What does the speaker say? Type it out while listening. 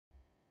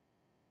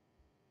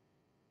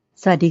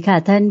สวัสดีค่ะ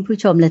ท่านผู้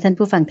ชมและท่าน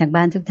ผู้ฟังทาง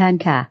บ้านทุกท่าน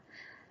ค่ะ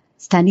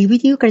สถานีวิ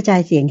ทยุกระจา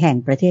ยเสียงแห่ง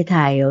ประเทศไท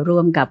ยร่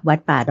วมกับวัด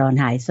ป่าดอน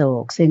หายโศ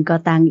กซึ่งก็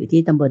ตั้งอยู่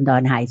ที่ตำบลดอ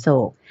นหายโศ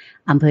ก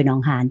อำเภอหนอ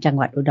งหานจังห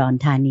วัดอุดร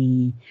ธานี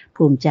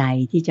ภูมิใจ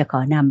ที่จะขอ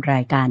นำรา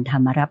ยการธร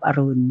รมรับอ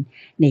รุณ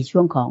ในช่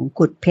วงของ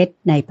ขุดเพชร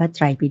ในพระไต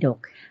รปิฎก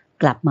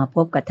กลับมาพ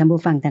บกับท่าน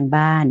ผู้ฟังทาง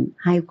บ้าน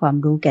ให้ความ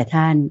รู้แก่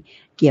ท่าน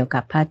เกี่ยวกั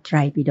บพระไตร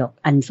ปิฎก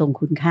อันทรง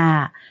คุณค่า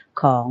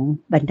ของ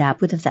บรรดา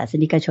พุทธศาส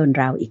นิกชน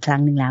เราอีกครั้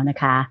งหนึ่งแล้วนะ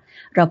คะ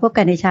เราพบ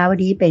กันในเช้าวัน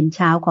นี้เป็นเ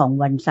ช้าของ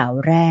วันเสา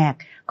ร์แรก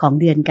ของ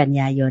เดือนกัน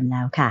ยายนแ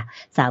ล้วค่ะ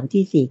เสาร์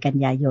ที่4กัน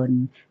ยายน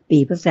ปี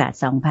พุทธศักราช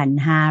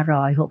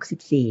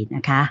2564น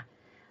ะคะ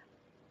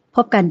พ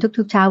บกัน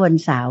ทุกๆเช้าวัน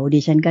เสาร์ดิ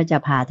ฉันก็จะ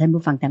พาท่าน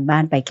ผู้ฟังทางบ้า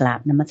นไปกราบ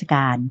นมัสก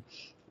าร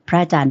พร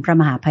ะอาจารย์พระ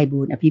มหาไพ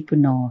บูลย์อภิปุ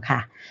โนค่ะ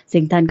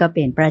ซึ่งท่านก็เ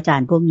ป็นพระอาจา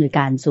รย์ผู้อำนวยก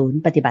ารศูนย์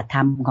ปฏิบัติธร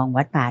รมของ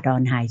วัดป่าดอ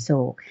นหายโศ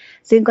ก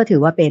ซึ่งก็ถือ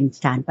ว่าเป็นส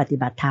ถานปฏิ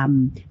บัติธรรม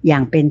อย่า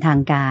งเป็นทา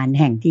งการ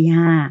แห่งที่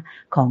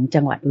5ของ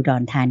จังหวัดอุด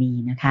รธานี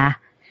นะคะ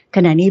ข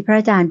ณะนี้พระ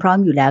อาจารย์พร้อม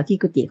อยู่แล้วที่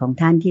กุฏิของ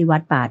ท่านที่วั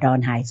ดป่าดอน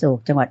หายโศก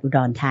จังหวัดอุด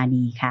รธา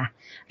นีค่ะ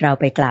เรา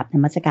ไปกราบน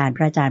มัสการพ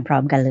ระอาจารย์พร้อ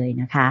มกันเลย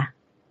นะคะ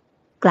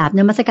กราบ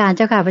นมัสการเ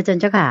จ้าค่ะพระอาจาร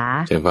ย์เจ้าค่ะ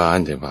เจริญพร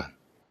เจริญพร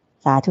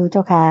สาธุเจ้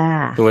าค่ะ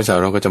ทุกวันเสา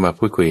ร์เราก็จะมา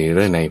พูดคุยเ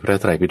รื่องในพระ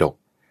ไตรปิฎก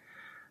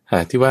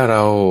ที่ว่าเร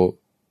า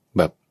แ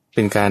บบเ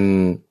ป็นการ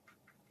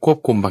ควบ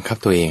คุมบังคับ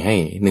ตัวเองให้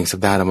1 สัป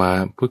ดาห์เรามา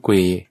พูดคุย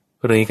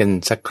เรื่องนี้กัน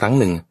สักครั้ง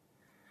หนึ่ง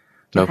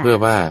เราเพื่อ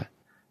ว่า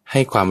ใ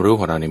ห้ความรู้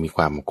ของเราเนี่ยมีค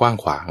วามกว้าง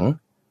ขวาง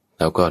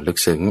แล้วก็ลึก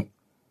ซึ้ง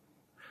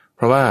เพ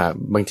ราะว่า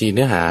บางทีเ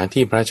นื้อหา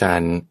ที่พระอาจา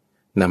รย์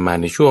นำมา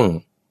ในช่วง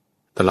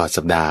ตลอด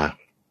สัปดาห์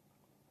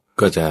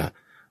ก็จะ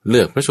เลื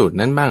อกพระสูตร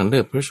นั้นบ้างเลื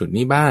อกพระสูตร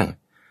นี้บ้าง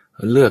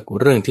เลือก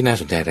เรื่องที่น่า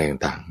สนใจอะไร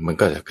ต่างๆมัน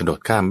ก็จะกระโดด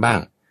ข้ามบ้าง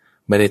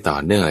ไม่ได้ต่อ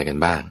เนื่องอะไรกัน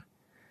บ้าง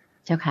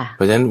เจ้าค่ะเพ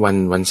ราะฉะนั้น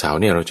วันเสาร์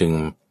เนี่ยเราจึง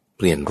เ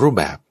ปลี่ยนรูป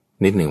แบบ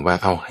นิดหนึ่งว่า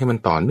เอาให้มัน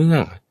ต่อเนื่อ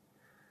ง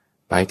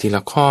ไปทีล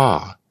ะข้อ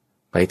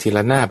ไปทีล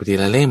ะหน้าไปที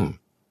ละเล่ม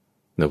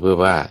เพื่อ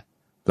ว่า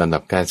ลำดั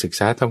บการศึก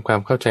ษาทำความ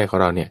เข้าใจของ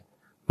เราเนี่ย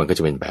มันก็จ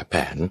ะเป็นแบบแผ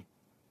น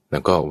แล้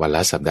วก็วันล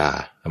ะสัปดาห์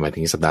หมายถึ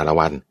งสัปดาห์ละ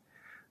วัน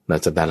และ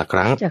สัปดาห์ละค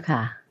รั้งเจ้าค่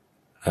ะ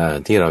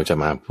ที่เราจะ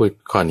มาพูด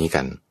ข้อนี้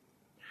กัน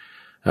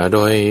โด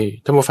ย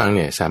ท่านผู้ฟังเ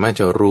นี่ยสามารถ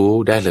จะรู้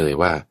ได้เลย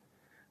ว่า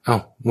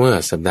เมื่อ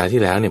สัปดาห์ที่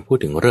แล้วเนี่ยพูด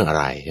ถึงเรื่องอะ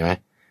ไรใช่ไหม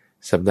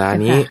สัปดาห์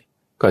นี้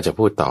ก็จะ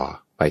พูดต่อ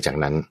ไปจาก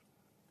นั้น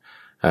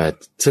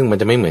ซึ่งมัน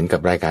จะไม่เหมือนกับ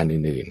รายการ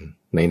อื่น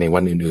ๆในวั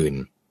นอื่น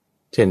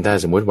ๆเช่นถ้า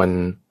สมมุติวัน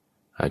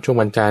ช่วง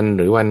วันจันทร์ห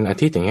รือวันอา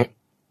ทิตย์อย่างเงี้ย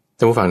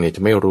ท่านผู้ฟังเนี่ยจ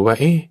ะไม่รู้ว่า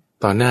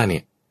ตอนหน้าเนี่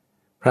ย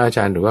พระอาจ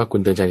ารย์หรือว่าคุ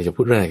ณเตือนใจจะ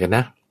พูดเรื่องอะไรกันน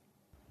ะ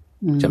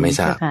จะไม่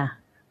ทราบ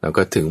แล้ว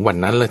ก็ถึงวัน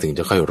นั้นแล้วถึงจ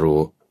ะค่อยรู้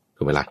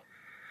ถูกไหมล่ะ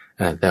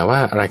แต่ว่า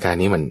รายการ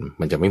นี้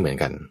มันจะไม่เหมือน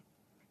กัน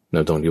ใน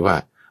ตรงที่ว่า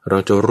เรา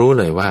จะรู้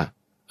เลยว่า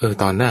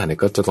ตอนหน้าเนี่ย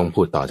ก็จะต้อง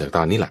พูดต่อจากต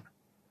อนนี้แหละ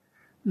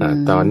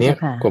ตอนนี้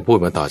ก็พูด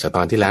มาต่อจากต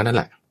อนที่แล้วนั่นแ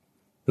หละ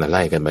ไ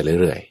ล่กันไป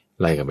เรื่อย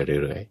ๆไล่กันไป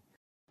เรื่อย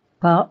ๆ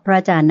เพราะพระ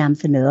อาจารย์นำ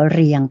เสนอเ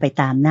รียงไป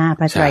ตามหน้า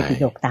พระไตรปิ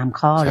ฎกตาม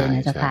ข้อเลยน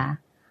ะเจ้าค่ะ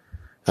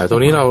ตร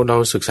งนี้เรา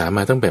ศึกษาม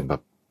าตั้งแต่แบ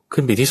บ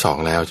ขึ้นปีที่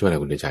2แล้วใช่ไหม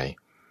คุณเดชใจ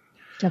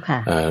เจ้าค่ะ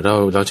เ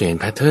ราจะเห็น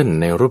แพทเทิร์น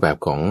ในรูปแบบ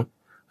ของ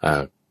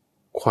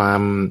ค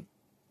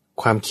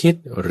วามคิด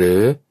หรือ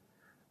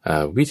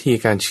วิธี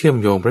การเชื่อม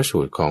โยงพระสู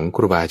ตรของค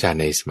รูบาอาจารย์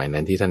ในสมัย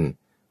นั้นที่ท่าน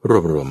รว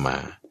บรวมมา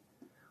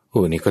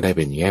นี่ก็ได้เ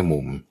ป็นแง่มุ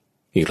ม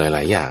อีกหล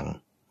ายๆอย่าง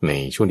ใน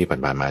ช่วงที่ผ่า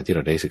นมาที่เร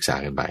าได้ศึกษา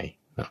กันไป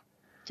เนาะ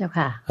เจ้า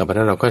ค่ะเพราะฉะ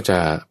นั้นเราก็จะ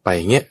ไป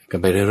เงี้ยกัน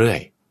ไปเรื่อย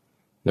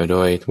ๆโด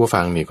ยผู้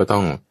ฟังนี่ก็ต้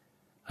อง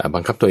บั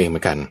งคับตัวเองเหมื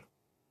อนกัน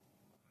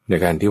ใน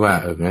การที่ว่า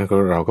งั้น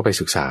เราก็ไป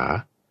ศึกษา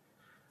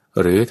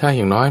หรือถ้าอ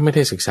ย่างน้อยไม่ไ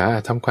ด้ศึกษา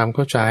ทำความเ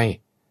ข้าใจ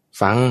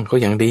ฟังก็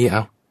ยังดี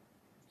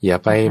อย่า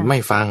ไปไม่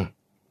ฟัง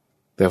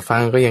แต่ฟั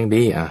งก็ยัง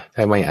ดี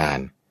ถ้าไม่อ่าน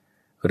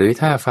หรือ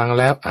ถ้าฟัง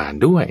แล้วอ่าน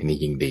ด้วยนี่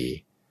ยิ่งดี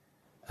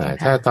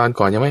ถ้าตอน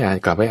ก่อนยังไม่อ่าน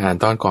กลับไปอ่าน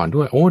ตอนก่อน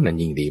ด้วยนั่น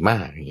ยิ่งดีมา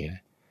กอย่างเงี้ย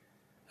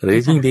หรือ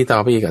ยิ่งดีต่อ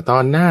ไปอีกตอ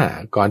นหน้า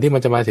ก่อนที่มั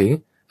นจะมาถึง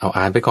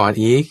อ่านไปก่อน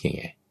อีกอย่าง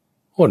เงี้ย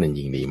นั่น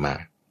ยิ่งดีมา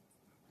ก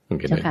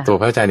ตัว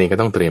พระอาจารย์เองก็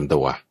ต้องเตรียม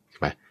ตัวใช่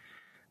ไหม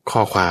ข้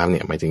อความเ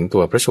นี่ยหมายถึงตั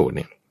วพระสูตรเ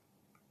นี่ย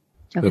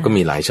มันก็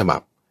มีหลายฉบั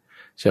บ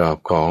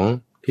ของ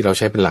ที่เราใ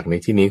ช้เป็นหลักใน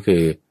ที่นี้คื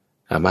อ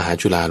มหา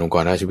จุฬาลงก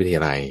รณราชวิทย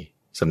าลัย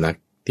สำนัก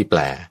ที่แปล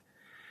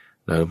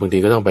แล้วบางที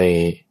ก็ต้องไป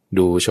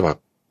ดูฉบับ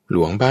หล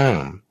วงบ้าง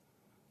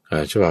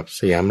ฉบับ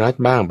สยามรัฐ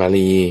บ้างบา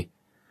ลี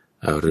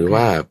หรือ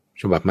ว่า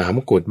ฉบับมหาม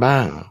กุฏบ้า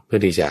งเพื่อ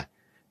ที่จะ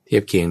เทีย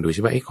บเคียงดูใ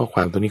ช่ไหมข้อคว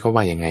ามตัวนี้เขา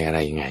ว่ายังไงอะไร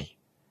ยังไง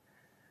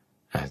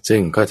ซึ่ง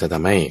ก็จะท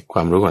ำให้คว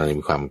ามรู้ของเรา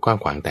มีความกว้าง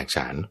ขวางแตกฉ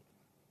าน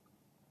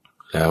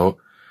แล้ว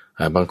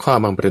บางข้อ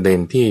บางประเด็น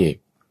ที่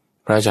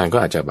พระอาจารย์ก็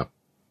อาจจะแบบ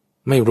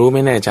ไม่รู้ไ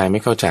ม่แน่ใจไ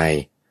ม่เข้าใจ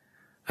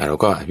เรา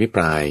ก็อภิป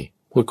ราย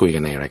พูดคุยกั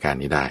นในรายการ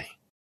นี้ได้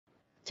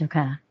เจ้า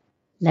ค่ะ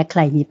และใค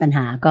รมีปัญห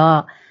าก็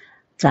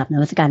กราบน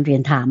มัสการเรีย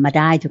นถามมา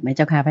ได้ถูกไหมเ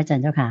จ้าค่ะพระอาจาร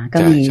ย์เจ้าค่ะก็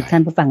มีท่า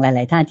นผู้ฟังหล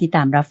ายๆท่านที่ต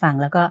ามรับฟัง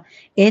แล้วก็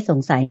สง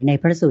สัยใน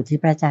พระสูตรที่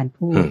พระอาจารย์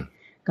พูด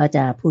ก็จ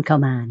ะพูดเข้า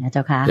มานะเ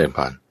จ้าค่ะเจริญพ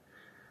ร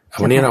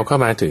วันนี้เราเข้า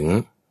มาถึง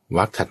ว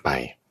รรคถัดไป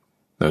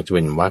เราจะเ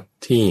ป็นวรรค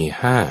ที่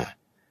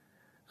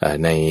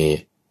5ใน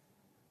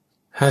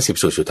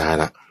50สูตรสุดท้าย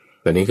ละ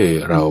ตอนนี้คือ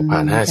เราผ่า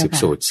น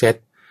50สูตรเซต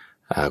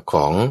ข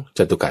องจ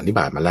ตุกะนิบ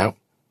าตมาแล้ว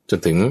จน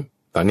ถึง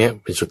ตอนนี้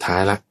เป็นสุดท้า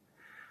ยละ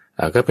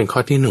ก็เป็นข้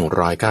อที่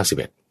191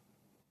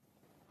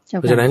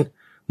เพราะฉะนั้น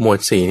หมวด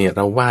4เนี่ยเ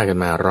ราว่ากัน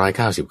มา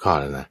190ข้อ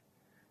แล้วนะ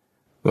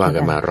ว่ากั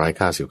นมา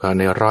190ข้อใ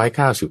น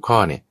190ข้อ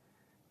เนี่ย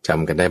จ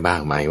ำกันได้บ้าง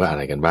ไหมว่าอะไ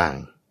รกันบ้าง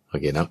โอ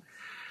เคเนาะ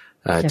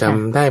จ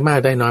ำได้มาก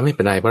ได้น้อยไม่เ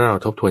ป็นไรเพราะเรา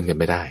ทบทวนกัน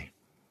ไม่ได้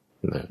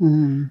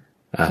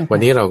วัน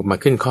นี้เรามา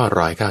ขึ้นข้อ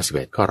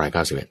191ข้อ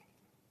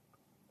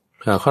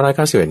191ข้อ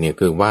191เนี่ย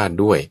คือว่า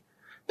ด้วย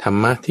ธรร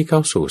มะที่เข้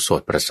าสู่โส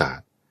ตประสาท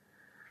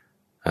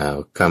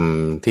ค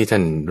ำที่ท่า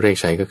นเรียก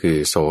ใช้ก็คือ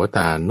โสต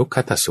านุ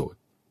คัตตสูตร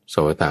โส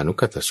ตานุ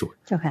คัตตสูตร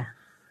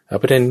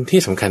ประเด็นที่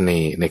สำคัญ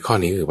ในข้อ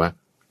นี้คือว่า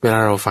เวลา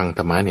เราฟังธ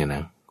รรมะเนี่ยน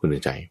ะคุณดู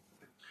ใจ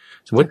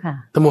สมมติ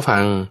ท่านผู้ฟั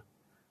ง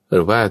ห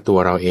รือว่าตัว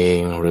เราเอง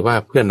หรือว่า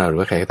เพื่อนเราหรือ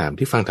ว่าใครก็ตาม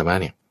ที่ฟังธรรมะ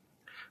เนี่ย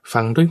ฟั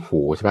งด้วยหู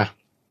ใช่ปะ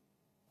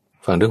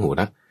ฟังด้วยหู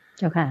นะ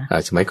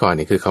สมัยก่อนเ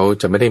นี่ยคือเขา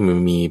จะไม่ได้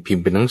มีพิม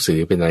พ์เป็นหนังสือ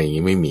เป็นอะไรอย่าง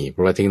นี้ไม่มีเพร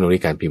าะว่าเทคโนโลยี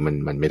การพิมพ์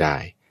มันไม่ได้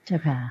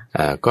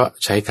ก็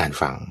ใช้การ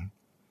ฟัง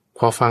พ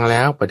อฟังแ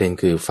ล้วประเด็น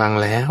คือฟัง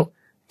แล้ว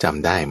จ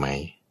ำได้ไหม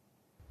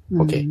โ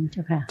อเค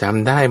จ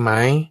ำได้ไหม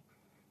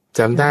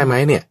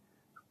เนี่ย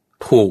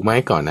ถูกไหม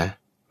ก่อนนะ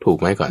ถูก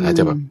ไหมก่อนอาจ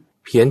จะแบบ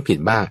เพี้ยนผิด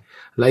บ้าง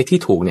แล้วไอ้ที่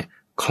ถูกเนี่ย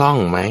คล่อง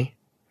ไหม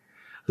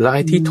แล้วไ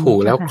อ้ที่ถูก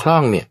แล้วคล่อ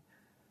งเนี่ย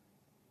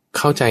เ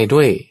ข้าใจด้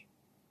วย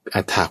อ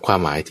รรถความ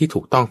หมายที่ถู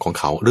กต้องของ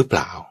เขาหรือเป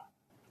ล่า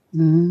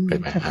เป็น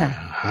ไหม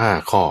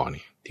5 ข้อ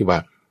นี่ที่ว่า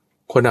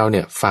คนเราเ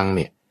นี่ยฟังเ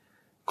นี่ย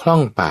คล่อ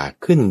งปาก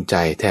ขึ้นใจ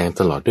แทง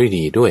ตลอดด้วย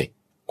ดีด้วย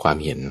ความ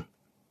เห็น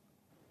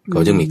เขา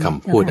จึงมีค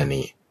ำพูดอัน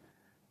นี้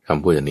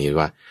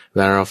ว่าเว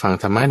ลาเราฟัง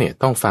ธรรมะเนี่ย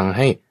ต้องฟังใ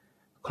ห้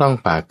คล่อง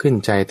ปากขึ้น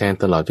ใจแทง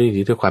ตลอดด้วย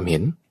ดีด้วยความเห็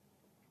น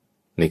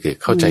นี่คือ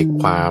เข้าใจ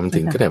ความ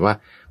ถึงก็ได้ว่า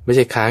ไม่ใ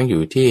ช่ค้างอ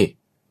ยู่ที่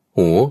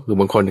หูคือ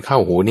บางคนเข้า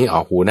หูนี้อ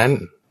อกหูนั้น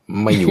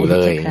ไม่อยู่เล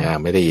ย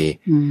ไม่ได้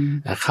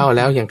เข้าแ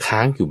ล้วยังค้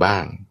างอยู่บ้า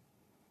ง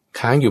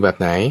ค้างอยู่แบบ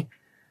ไหน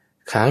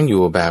ค้างอ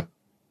ยู่แบบ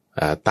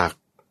ตัก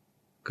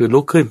คือลุ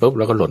กขึ้นปุ๊บแ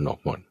ล้วก็หล่นออก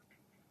หมด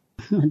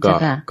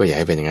ก็อย่าใ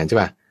ห้เป็นอย่างนั้นใช่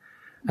ป่ะ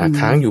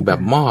ค้างอยู่แบบ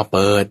หม้อเ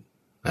ปิด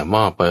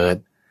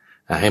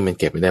ให้มัน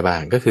เก็บไว้ได้บ้า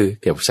งก็คือ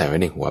เก็บใส่ไว้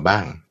ในหัวบ้า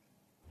ง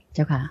เ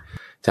จ้าค่ะ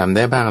จำไ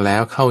ด้บ้างแล้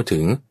วเข้าถึ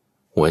ง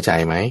หัวใจ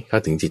ไหมเข้า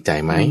ถึงจิตใจ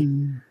ไหม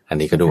อัน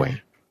นี้ก็ด้วย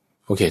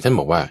โอเคท่าน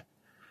บอกว่า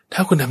ถ้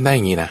าคุณทำได้อ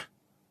ย่างนี้นะ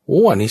โ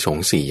อ้อันนี้สง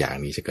4 อย่าง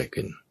นี้จะเกิด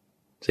ขึ้น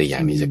4 อย่า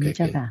งนี้จะเกิด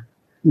ขึ้น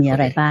มีอะ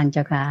ไรบ้างเ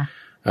จ้าค่ะ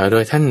โด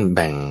ยท่านแ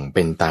บ่งเ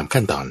ป็นตาม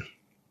ขั้นตอ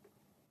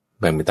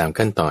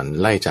น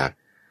ไล่จาก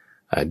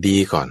ดี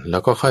ก่อนแล้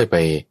วก็ค่อยไป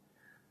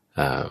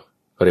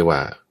ก็เรียกว่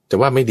าจะ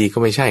ว่าไม่ดีก็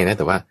ไม่ใช่นะแ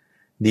ต่ว่า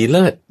ดีเ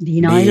ลิศดี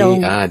น้อยลง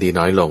ดี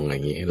น้อยลงอ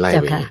ย่างนี้ไล่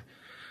ไป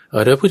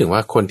โดยพูดถึงว่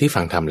าคนที่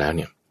ฟังธรรมแล้วเ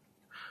นี่ย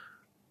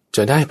จ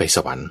ะได้ไปส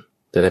วรรค์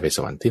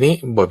ทีนี้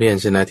บทเรียน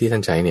ชนะที่ท่า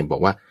นใช้เนี่ยบอ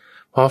กว่า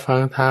พอฟัง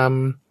ธรรม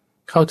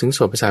เข้าถึงโส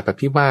ตประสาทปัป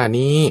ภิวาส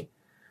นี้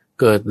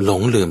เกิดหล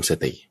งลืมส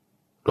ติ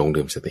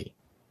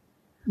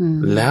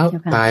แล้ว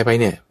ตายไป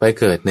เนี่ยไป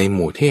เกิดในห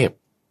มู่เทพ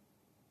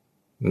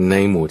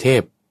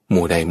ห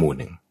มู่ใดหมู่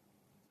หนึ่ง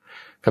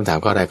คำถาม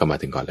ก็อะไรก็มา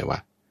ถึงก่อนเลยว่า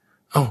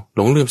ห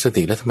ลงลืมส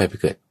ติแล้วทำไมไป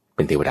เกิดเ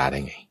ป็นเทวดาได้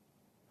ไง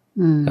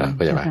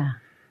ก็จะว่า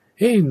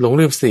หลง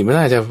ลืมสติไม่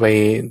น่าจะไป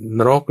น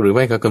รกหรือไ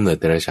ม่ก็กำเนิด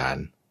เดรัจฉาน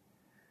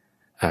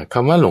ค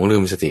ำว่าหลงลื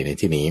มสติใน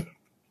ที่นี้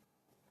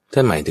ท่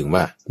านหมายถึง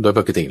ว่าโดยป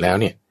กติแล้ว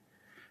เนี่ย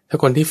ถ้า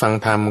คนที่ฟัง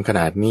ธรรมข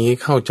นาดนี้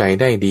เข้าใจ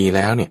ได้ดีแ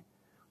ล้วเนี่ย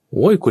โ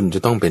อ้ยคุณจะ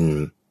ต้องเป็น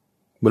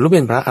บรรลุเ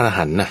ป็นพระอร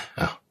หันต์นะ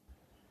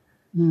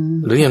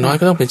หรืออย่างน้อย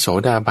ก็ต้องเป็นโส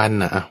ดาบัน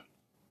นะ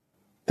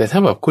แต่ถ้า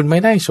แบบคุณไม่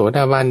ได้โสด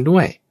าบันด้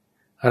วย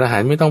อรหั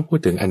นต์ไม่ต้องพูด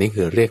ถึงอันนี้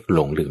คือเรียกหล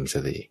งลืมส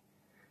ติ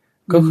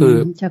ก็คือ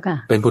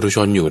เป็นปุถุช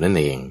นอยู่นั่น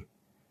เอง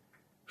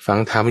ฟัง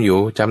ธรรมอยู่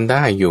จำไ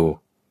ด้อยู่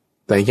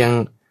แต่ยัง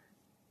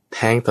แท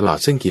งตลอด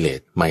ซึ่งกิเลส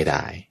ไม่ไ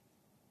ด้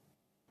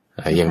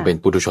ยังเป็น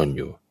ปุถุชนอ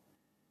ยู่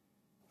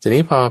ที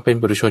นี้พอเป็น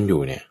ปุถุชนอ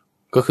ยู่เนี่ย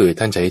ก็คือ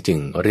ท่านใช้จึง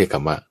เรียกค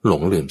ำว่าหล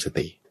งลืมส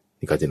ติ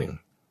นี่ก็จะหนึ่ง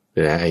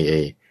นะไอ้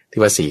ที่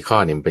ว่า4 ข้อ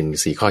เนี่ยเป็น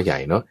4 ข้อใหญ่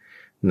เนาะ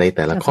ในแ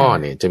ต่ละข้อ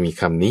เนี่ยจะมี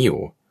คำนี้อยู่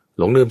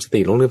หลงลืมส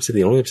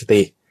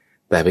ติ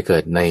แต่ไปเกิ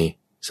ดใน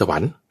สวร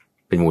รค์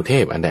เป็นหมู่เท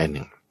พอันใดอันห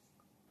นึ่ง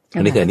อั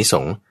นนี้คืออานิส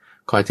งส์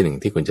ข้อที่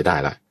1ที่คุณจะได้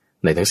ละ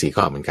ในทั้ง4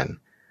 ข้อเหมือนกัน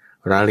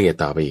รายละเอียด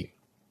ต่อไปอีก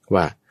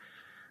ว่า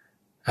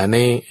ใน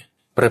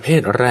ประเภ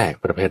ทแรก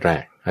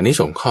อานิ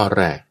สงส์ข้อ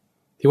แรก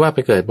ที่ว่าไป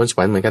เกิดบนสว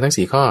รรค์เหมือนกันทั้ง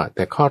4 ข้อแ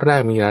ต่ข้อแร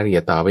กมีรายละเอี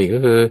ยดต่อไปอีกก็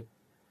คือ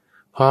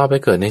พอไป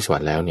เกิดในสวร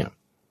รค์แล้วเนี่ย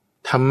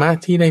ธรรมะ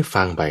ที่ได้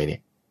ฟังไปเนี่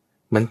ย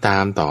มันตา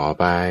มต่อ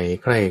ไป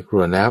ใคร่คร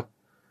วญแล้ว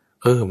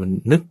มัน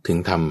นึกถึง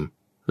ธรรม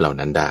เหล่า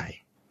นั้นได้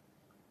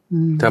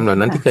ธรรมเหล่า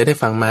นั้นที่เคยได้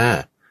ฟังมา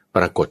ป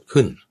รากฏ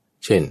ขึ้น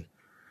เช่น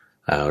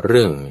เ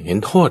รื่องเห็น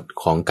โทษ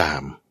ของกา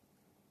ม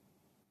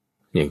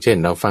อย่างเช่น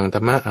เราฟังธร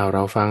รมะเร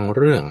าฟัง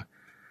เรื่อง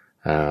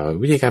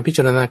วิธีการพิจ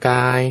ารณาก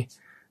าย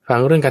ฟัง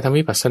เรื่องการทำ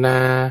วิปัสสนา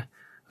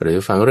หรือ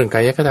ฟังเรื่องกา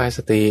ยคตาส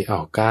ติ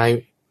กาย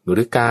ห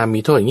รือกามมี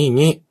โทษอย่าง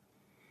นี้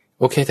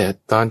โอเคแต่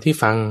ตอนที่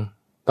ฟัง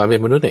ตอนเป็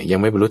นมนุษย์เนี่ยยัง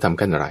ไม่บรรลุธรรม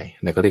ขั้นอะไร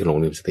นั่นก็เรียกหลง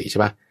ลืมสติใช่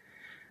ปะ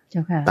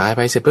ตายไ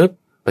ปเสร็จปุ๊บ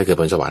ไปเกิด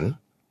บนสวรรค์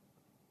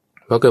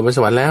พอเกิดบนส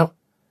วรรค์แล้ว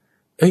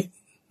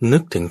นึ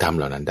กถึงธรรม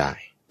เหล่านั้นได้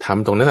ธรรม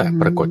ตรงนั้นแหละ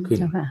ปรากฏขึ้น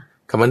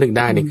คำว่านึกไ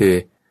ด้นี่คือ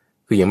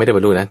คือยังไม่ได้บ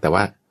รรลุนะแต่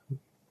ว่า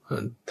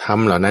ธรรม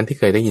เหล่านั้นที่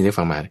เคยได้ยินได้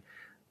ฟังมา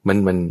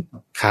มัน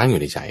ค้างอ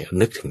ยู่ในใจ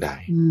นึกถึงได้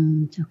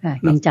เจ้าค่ะ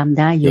ยังจำ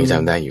ได้อยู่ยังจ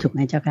ำได้อยู่ถูกไห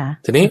มเจ้าค่ะ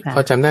ทีนี้พ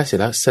อจำได้เสร็จ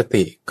แล้วส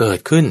ติเกิด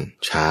ขึ้น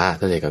ช้าเ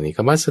ข้าใจคำนี้ค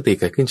ำว่าสติ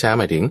เกิดขึ้นช้า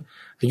หมายถึง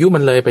อายุมั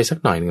นเลยไปสัก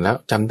หน่อยหนึ่งแล้ว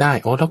จำได้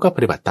แล้วก็ป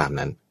ฏิบัติตาม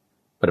นั้น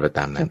ปฏิบัติ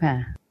ตามนั้น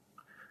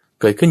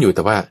เกิดขึ้นอยู่แ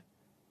ต่ว่า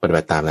ปฏิ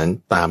บัติตามนั้น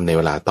ตามในเ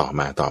วลาต่อ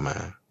มา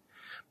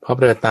พอป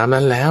ฏิบัติตาม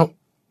นั้นแล้ว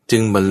จึ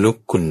งบรรลุ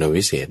คุณ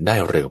วิเศษได้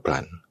เร็วพลั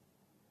น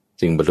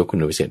จึงบรรลุคุ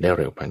ณวิเศษได้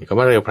เร็วพลันคำ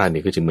ว่าเร็วพลัน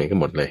นี่คือจึงเหมือนกัน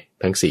หมดเลย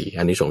ทั้ง4อ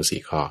านิสงส์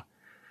4ข้อ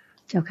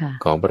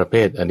ของประเภ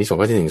ทอานิสงส์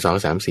ข้อที่1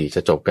 2 3 4จ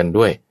ะจบกัน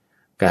ด้วย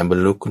การบรร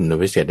ลุคุณ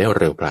วิเศษได้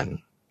เร็วพลัน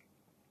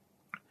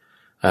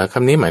ค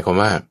ำนี้หมายความ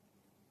ว่า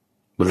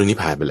บรรลุนิพ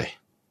พานไปเลย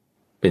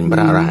เป็นพร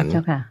ะอรหันต์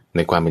ใน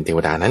ความเป็นเทว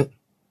ดานั้น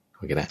โ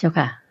อเคนะเจ้า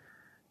ค่ะ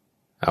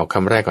เอาค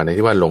ำแรกก่อนใน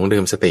ที่ว่าหลงลื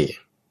มสติ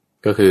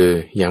ก็คือ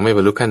ยังไม่บ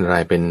รรลุขั้นอะไร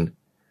เป็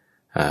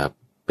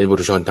นบุ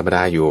ตุชนธรรมด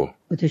าอยู่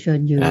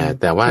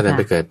แต่ว่าดันไ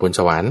ปเกิดบนส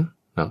วรรค์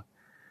เนาะ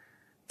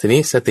ที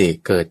นี้สติ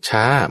เกิด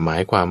ช้าหมา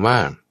ยความว่า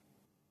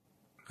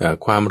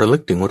ความระลึ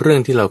กถึงเรื่อ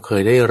งที่เราเค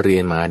ยได้เรีย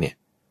นมาเนี่ย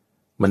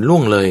มันล่ว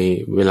งเลย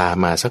เวลา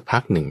มาสักพั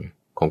กหนึ่ง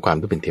ของความ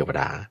ที่เป็นเทว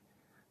ดา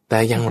แต่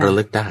ยังระ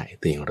ลึกได้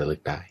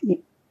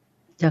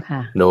เจ้าค่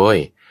ะโ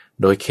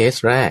ดยเคส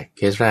แร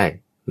ก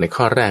ใน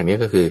ข้อแรกนี้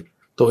ก็คือ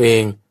ตัวเอ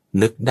ง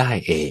นึกได้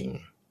เอง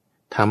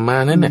ธรรมา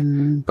นั้นเนี่ย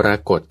ปรา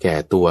กฏแก่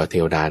ตัวเท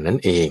วดานั้น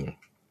เอง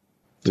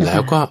แล้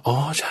วก็อ๋อ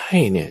ใช่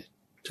เนี่ย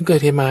ฉันเกิด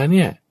เทมาเ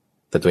นี่ย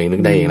แต่ตัวเองนึ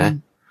กได้เองนะ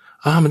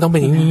มันต้องเป็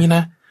นอย่างนี้น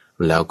ะ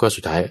แล้วก็สุ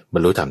ดท้ายบ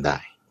รรลุธรรมได้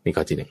นี่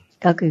ข้อที่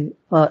1ก็คือ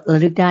พอระ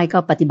ลึกได้ก็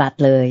ปฏิบัติ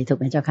เลยถูกไ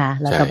หมเจ้าค่ะ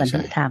แล้วก็บรร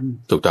ลุธรรม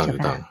ถูกต้อง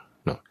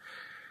เนาะ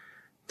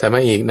แต่มา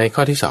อีกในข้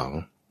อที่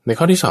2ใน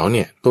ข้อที่2เ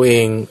นี่ยตัวเอ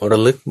งระ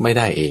ลึกไม่ไ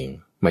ด้เอง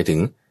หมายถึง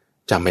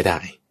จำไม่ได้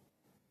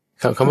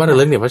คำว่าระ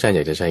ลึกเนี่ยพระอาจารย์อย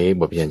ากจะใช้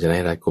บทเพียนจะใ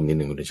ห้รัดกุมนิด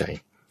นึงคุณใจ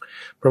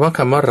เพราะว่าค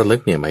ำว่าระลึ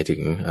กเนี่ยหมาย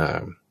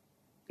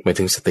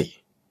ถึงสติ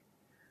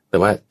แต่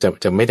ว่า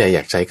จะไม่ได้อย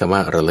ากใช้คำว่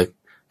าระลึก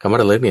คำว่า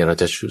ระลึกเนี่ยเรา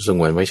จะสง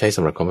วนไว้ใช้ส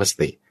ำหรับคำว่าส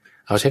ติ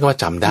เอาใช้คำว่า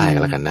จำได้ก็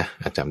แล้วกันนะ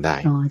จำได้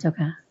อ๋อเจ้า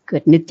ค่ะเกิ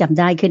ดนึกจำ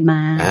ได้ขึ้นมา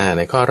ใ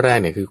นข้อแรก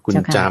เนี่ยคือคุณ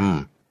จ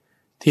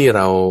ำที่เ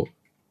รา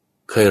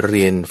เคยเ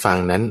รียนฟัง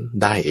นั้น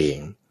ได้เอง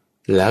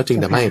แล้วจึง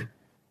ทำให้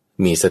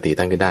มีสติ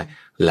ตั้งขึ้นได้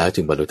แล้ว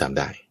จึงบรรลุธรรม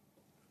ได้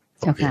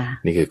เจ้าค่ะ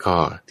นี่คือข้อ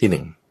ที่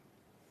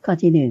1ข้อ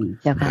ที่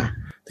1เจ้าค่ะ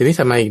ทีนี้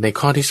ทำไมใน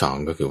ข้อที่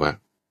2ก็คือว่า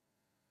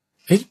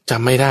จ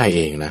ำไม่ได้เอ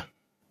งนะ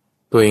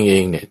ตัวเอ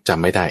งเนี่ยจ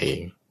ำไม่ได้เอง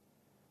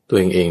ตัว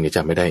เองเนี่ยจ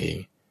ำไม่ได้เอง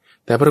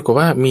แต่ปรากฏ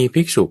ว่ามี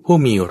ภิกษุผู้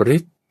มีฤ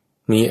ทธิ์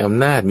มีอ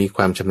ำนาจมีค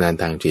วามชำนาญ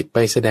ทางจิตไป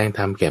แสดงธ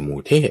รรมแก่หมู่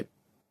เทพ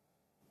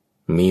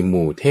มีห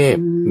มู่เทพ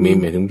มี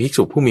หมายถึงภิก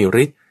ษุผู้มี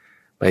ฤทธิ์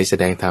ไปแส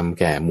ดงธรรม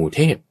แก่หมู่เท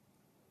พ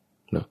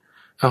เนาะ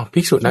ภิ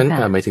กษุนั้น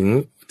หมายถึง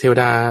เทว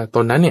ดาต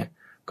นนั้นเนี่ย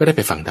ก็ได้ไ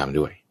ปฟังธรรม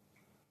ด้วย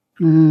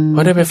พ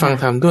อได้ไปฟัง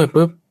ธรรมด้วย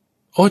ปุ๊บ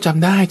โอ้จ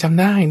ำไ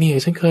ด้นี่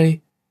ฉันเค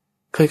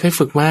ย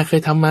ฝึกมาเค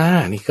ยทำมา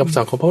นี่คำส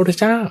อนของพระพุทธ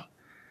เจ้า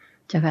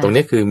ตรง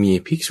นี้คือมี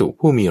ภิกษุ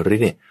ผู้มีฤท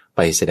ธิ์เนี่ยไป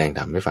แสดงธ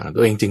รรมให้ฟังตั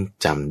วเองจึง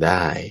จำไ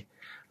ด้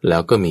แล้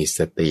วก็มีส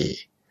ติ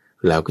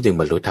แล้วก็จึง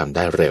บรรลุธรรมไ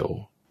ด้เร็ว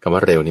คำว่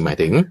าเร็วนี่หมาย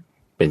ถึง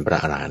เป็นพระ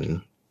อรหันต์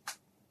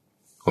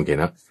โอเค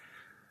เนาะ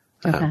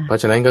เพรา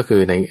ะฉะนั้นก็คื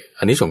อใน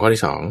อันนี้ส่วนข้อ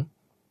ที่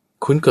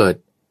2คุณเกิด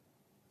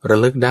ระ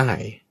ลึกได้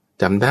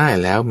จำได้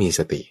แล้วมีส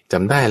ติจ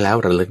ำได้แล้ว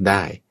ระลึกไ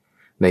ด้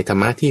ในธร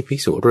รมะที่ภิก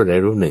ษุรูปใด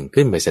รูปหนึ่ง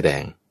ขึ้นไปแสด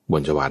งบ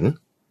นสวรรค์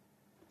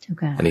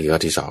อันนี้คือข้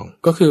อที่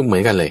2ก็คือเหมื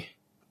อนกันเลย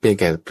เปลี่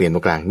ยนตร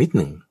งกลางนิดห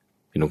นึ่ง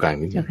เป็นตรงกลาง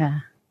นิดหนึ่ง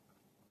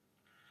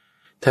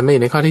ถ้าไม่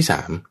ในข้อที่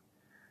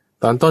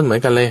3ตอนต้นเหมือ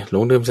นกันเลยหล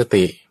งลืมส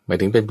ติหมาย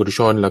ถึงเป็นปุถุช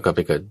นแล้วก็ไป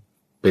เกิด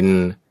เป็น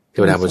เท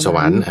วดาบนสว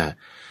รรค์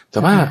แต่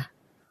ว่า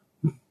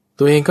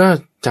ตัวเองก็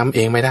จำเอ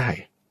งไม่ได้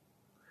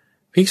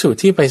ภิกษุ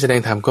ที่ไปแสดง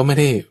ธรรมก็ไม่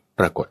ได้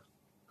ปรากฏ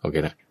โอเค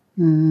นะ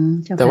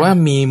แต่ว่า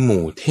มีห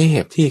มู่เท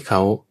พที่เข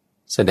า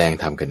แสดง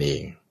ธรรมกันเอ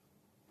ง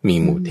มี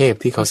หมู่เทพ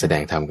ที่เขาแสด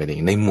งธรรมกันเอ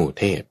งในหมู่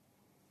เทพ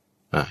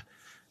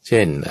เ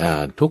ช่น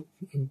ทุก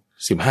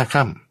15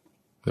 ค่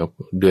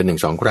ำเดือน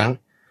 1-2 ครั้ง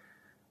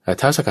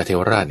ท้าวสักกะเทว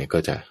ราชเนี่ยก็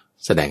จะ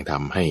แสดงธรร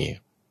มให้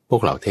พว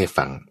กเหล่าเทพ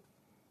ฟัง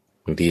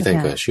บางทีท่าน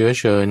ก็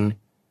เชิญ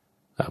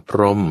พ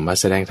รหมมา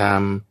แสดงธรร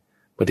ม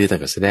บางทีท่า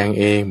นก็แสดง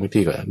เองบางที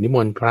ก็นิม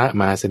นต์พระ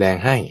มาแสดง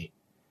ให้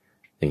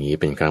อย่างนี้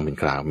เป็นครั้งเป็น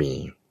คราวมี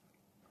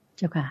เ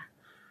จ้าค่ะ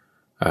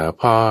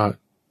พอ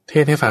เท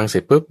ศให้ฟังเสร็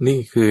จปุ๊บนี่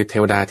คือเท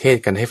วดาเทศ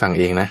กันให้ฟัง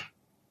เองนะ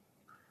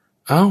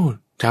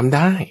จำไ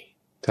ด้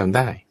จำไ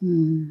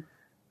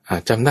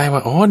ด้ว่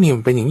าอ๋อนี่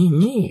มันเป็นอย่าง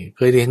นี้เ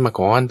คยเรียนมา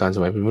ก่อนตอนส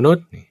มัยเป็นมนุษ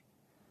ย์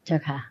เจ้า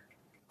ค่ะ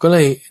ก็เล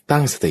ยตั้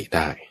งสติไ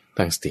ด้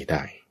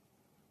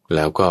แ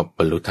ล้วก็บ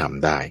รรลุธรรม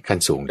ได้ขั้น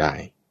สูงได้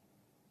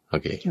โอ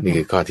เคนี่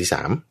คือข้อที่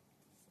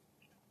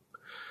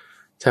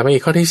3ถ้ามาอี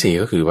กข้อที่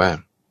4ก็คือว่า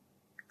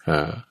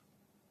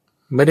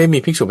ไม่ได้มี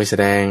ภิกษุไปแส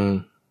ดง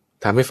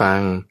ทำให้ฟัง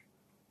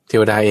เท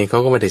วดาเองเขา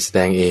ก็ไม่ได้แสด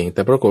งเองแ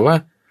ต่ปรากฏว่า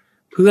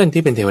เพื่อน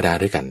ที่เป็นเทวดา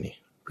ด้วยกันเนี่ย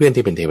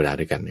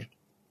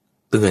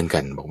เตือนกั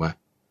นบอกว่า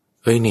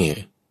เนี่ย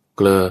เ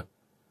กลอ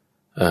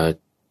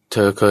เธ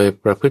อเคย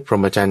ประพฤติพร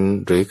หมจรรย์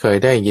หรือเคย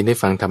ได้ยินได้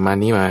ฟังธรรมา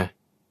นี้มา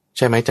ใ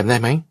ช่ไหมจำได้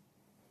ไหม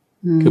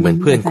คือเหมือน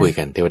เพื่อนคุย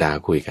กันเทวดา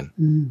คุยกัน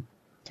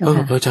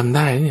เราจำไ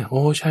ด้เนี่ยโ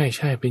อ้ใช่ใ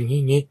ช่เป็นอย่าง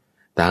นี้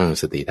ตั้ง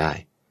สติได้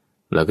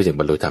แล้วก็จึง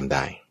บรรลุธรรมไ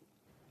ด้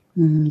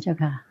เจ้า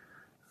ค่ะ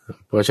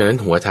เพราะฉะนั้น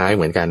หัวท้ายเ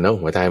หมือนกันเนาะ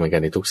หัวท้ายเหมือนกั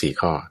นในทุก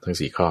4ข้อทั้ง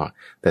4ข้อ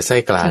แต่ไส้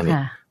กลางเนี่ย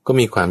ก็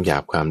มีความหยา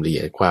บความละเอี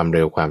ยดความเ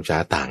ร็วความช้า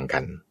ต่างกั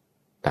น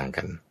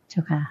เจ้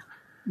าค่ะ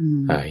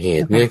เห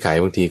ตุเงื่อนไข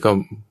บางทีก็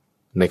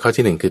ในข้อ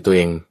ที่1คือตัวเอ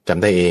งจ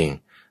ำได้เอง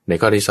ใน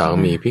ข้อที่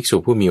2มีภิกษุ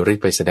ผู้มีฤท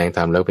ธิ์ไปแสดงธร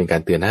รมแล้วเป็นกา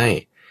รเตือนให้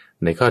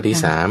ในข้อที่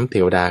3เท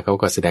วดาเขา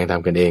ก็แสดงธรร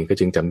มกันเองก็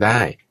จึงจำได้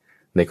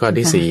ในข้อ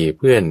ที่4เ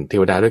พื่อนเท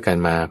วดาด้วยกัน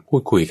มาพู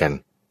ดคุยกัน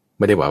ไ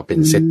ม่ได้บอกเป็น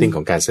เซตติ้งข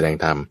องการแสดง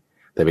ธรรม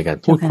แต่เป็นการ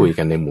พูดคุย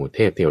กันในหมู่เท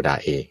พเทวดา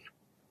เอง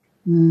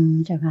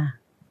เจ้าค่ะ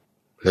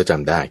แล้วจ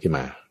ำได้ขึ้นม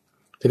า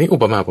ทีนี้อุ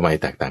ปมาอุปไมย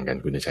แตกต่างกัน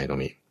คุณจะใช้ตร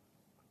งนี้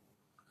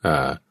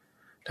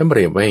ท่านเป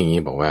รียบไว้อย่างนี้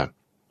บอกว่า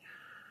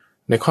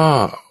ใน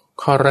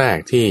ข้อแรก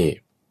ที่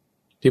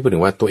พูดถึ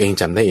งว่าตัวเอง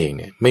จำได้เองเ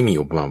นี่ยไม่มี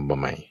อุปมาอุป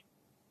ไมย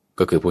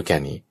ก็คือพูดแค่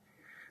นี้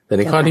แต่ใ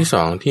นข้อที่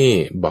2ที่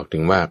บอกถึ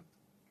งว่า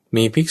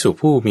มีภิกษุ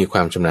ผู้มีคว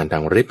ามชำนาญทา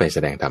งฤทธิ์ไปแส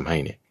ดงธรรมให้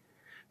เนี่ย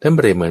ท่านเป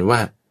รียบเหมือนว่า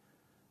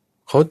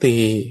เขาตี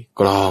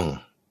กลอง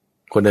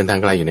คนเดินทาง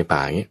ไกลอยู่ในป่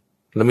าอย่างเงี้ย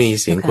แล้วมี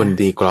เสียงคน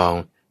ตีกลอง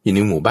อยู่ใน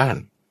หมู่บ้าน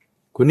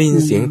คุณได้ยิน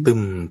เสียงตึ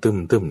มตึม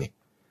ตึมเนี่ย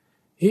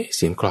เ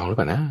สียงกลองหรือเ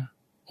ปล่านะ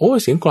โอ้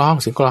เสียงกลอง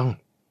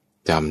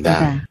จำได้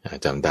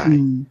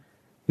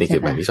นี่คื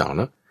อแบบที่2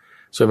เนาะ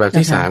ส่วนแบบ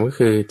ที่3ก็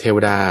คือเทว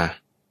ดา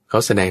เขา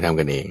แสดงธรรม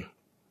กันเอง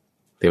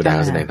เทวดาเข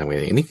าแสดงธรรมกัน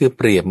เองนี่คือเ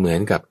ปรียบเหมือน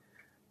กับ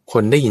ค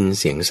นได้ยิน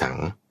เสียงสัง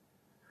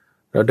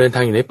เราเดินท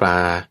างอยู่ในป่า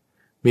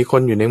มีค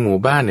นอยู่ในหมู่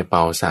บ้านเนี่ยเป่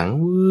าสัง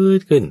วื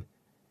ดขึ้น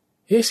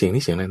เสียง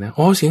นี่เสียงอะไรนะ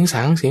อ๋อเสียง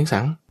สัง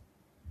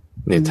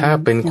เนี่ยถ้า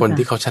เป็นคน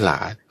ที่เขาฉล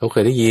าดเขาเค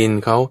ยได้ยิน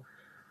เขา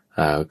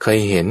เคย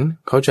เห็น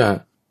เขาจะ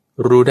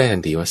รู้ได้ทั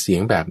นทีว่าเสีย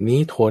งแบบนี้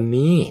โทน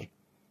นี้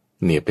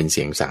เนี่ยเป็นเ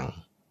สียงสัง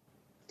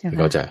เ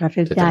ขาจะ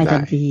ได้ทั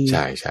นทีใ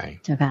ช่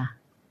เจ้าค่ะ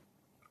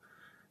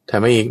ถ้า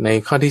มาอีกใน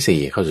ข้อที่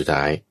4ข้อสุด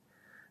ท้าย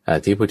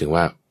ที่พูดถึง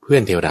ว่าเพื่อ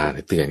นเทวดา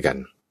เตือนกัน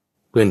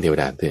เพื่อนเทว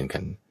ดาเตือนกั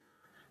น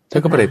ถ้า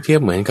ก็เปรียบเทียบ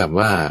เหมือนกับ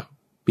ว่า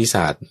ปีศ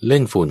าจเล่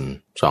นฝุ่น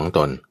2ต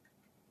น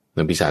ห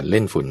รือปีศาจเ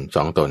ล่นฝุ่น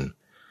2ตน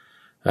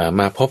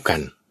มาพบกัน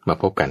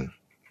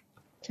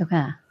เจ้า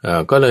ค่ะ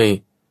ก็เลย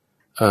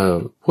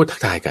พูดทั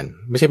กทายกัน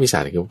ไม่ใช่ปีศา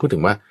จคือพูดถึ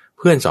งว่าเ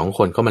พื่อน2ค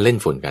นเขามาเล่น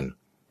ฝุ่นกัน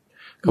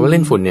คำว่าเ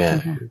ล่นฝุ่นเนี่ย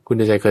คุณ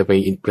ใจเคยไป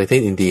ประเท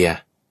ศอินเดีย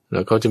แล้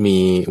วเขาจะมี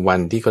วัน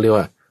ที่เขาเรียก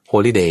ว่าโฮ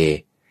ลิเดย์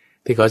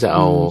ที่เขาจะเอ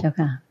า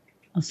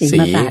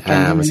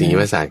สี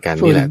มาสาดกัน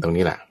นี่แหละตรง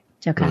นี้แหละ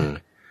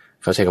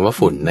เขาใช้คำว่า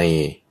ฝุ่น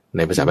ใ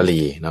นภาษาบา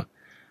ลีเนาะ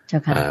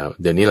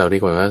เดี๋ยวนี้เราเรีย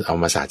กว่าเอา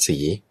มาสาดสี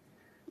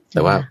แ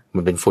ต่ว่า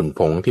มันเป็นฝุ่นผ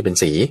งที่เป็น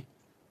สี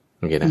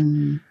โอเคนะ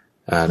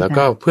แล้ว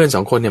ก็เพื่อน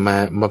2คนเนี่ย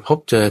มาพบ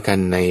เจอกัน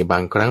ในบา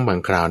งครั้งบาง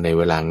คราวในเ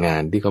วลางา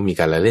นที่เขามี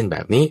การเล่นแบ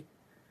บนี้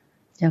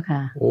เจ้าค่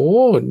ะโอ้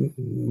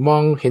มอ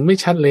งเห็นไม่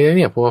ชัดเลยเ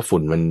นี่ยเพราะว่าฝุ่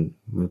นมัน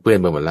เปื้อน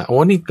ไปหมดแล้วโอ้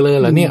นี่เกลือ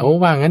แล้วเนี่ยโอ้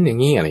ว่างั้นอย่า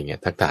งนี้อะไรเงี้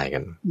ยทักทายกั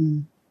น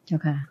เจ้า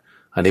ค่ะ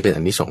อันนี้เป็น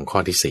อันที่2ข้อ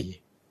ที่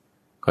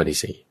4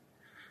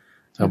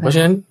เพราะฉ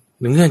ะนั้น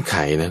เงื่อนไข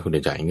นะคุณ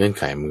ใจเงื่อน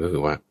ไขมันก็คื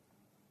อว่า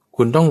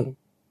คุณต้อง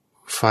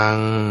ฟัง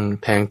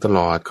แทงตล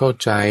อดเข้า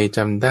ใจจ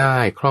ำได้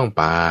คล่อง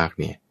ปาก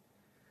เนี่ย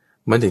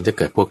มันถึงจะเ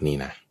กิดพวกนี้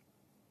นะ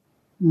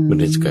มัน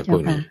ถึงจะเกิดพว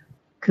กนี้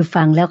คือ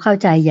ฟังแล้วเข้า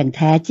ใจอย่างแ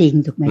ท้จริง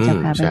ถูกไหมเจ้า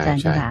ค่ะอาจาร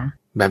ย์คะ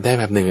แบบได้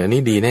แบบหนึ่งอัน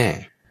นี้ดีแน่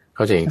เ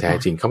ข้าใจอย่างแท้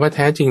จริงคำว่าแ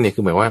ท้จริงเนี่ยคื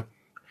อหมายว่า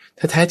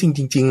ถ้าแท้จ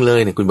ริงเลย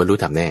เนี่ยคุณบรรลุ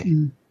ธรรมแน่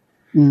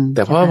แ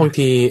ต่เพราะบาง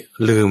ที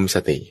ลืมส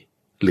ติ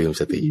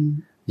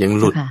ยัง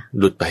ห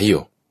ลุดไปอ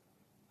ยู่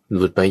ห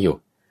ลุดไป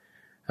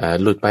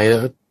แล้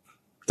ว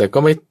แต่ก็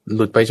ไม่ห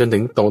ลุดไปจนถึ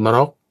งตกนร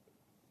ก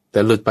แต่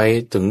หลุดไป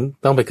ถึง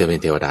ต้องไปเกิดเป็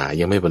นเทวดา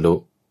ยังไม่บรรลุ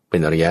เป็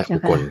นอริยบุ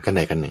คคลขั้นใ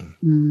ดขั้นหนึ่ง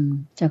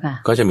เจ้าค่ะ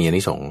ก็จะมีอา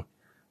นิสงส์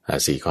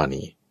4ข้อ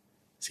นี้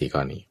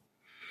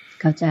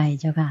เข้าใจ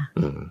เจ้าค่ะ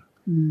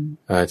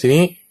ที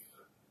นี้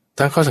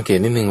ตั้งข้อสังเกต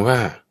นิดนึงว่า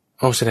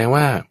แสดง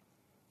ว่า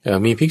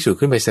มีภิกษุ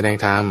ขึ้นไปแสดง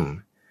ธรรม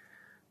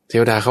เท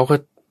วดาเขาก็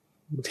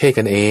เทศ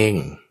กันเอง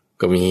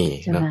ก็มี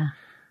เนาะ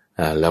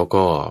แล้ว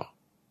ก็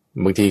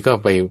บางทีก็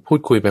ไปพูด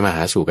คุยไปมาห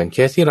าสู่กันเค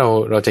สที่เ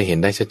ราจะเห็น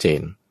ได้ชัดเจ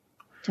น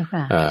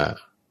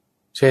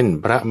เช่น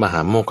พระมหา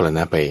โมคคัลลาน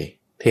ะไป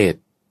เทศ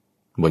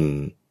บน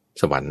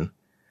สวรรค์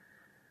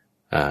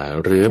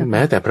หรือแ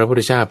ม้แต่พระพุท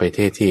ธเจ้าไปเท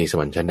ศที่ส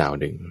วรรค์ชั้นดาว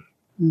ดึง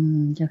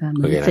เจ้าค่ะ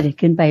เสด็จ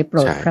ขึ้นไปโปร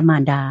ดพระมา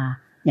รดา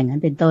อย่างนั้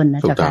นเป็นต้นนะ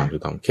เจ้าค่ะถู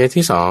กต้องเคส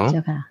ที่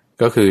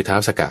2ก็คือท้าว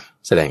สักกะ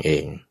แสดงเอ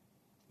ง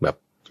แบบ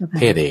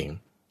เทศเอง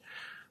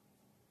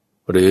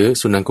หรือ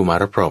สุนันกุมา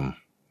รพรหม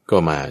ก็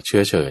มาเชื้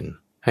อเชิญ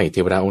ให้เท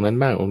วดาองค์นั้น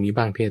บ้างองค์นี้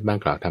บ้างเทศบ้าง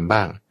กล่าวธรรม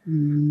บ้าง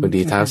บาง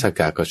ทีท้าวสัก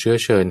กะก็เชื้อ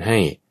เชิญให้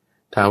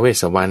ท้าวเวส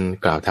สวรรณ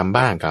กล่าวธรรม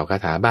บ้างกล่าวคา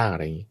ถาบ้างอะ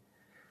ไรอย่างนี้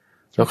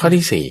แล้วข้อ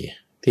ที่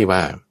4ที่ว่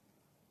า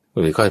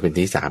หรือข้อเป็น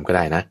ที่3ก็ไ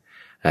ด้นะ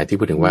ที่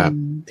พูดถึงว่า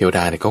เทวด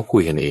าเนี่ยเขาคุ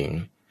ยกันเอง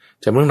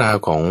จำเรื่องราว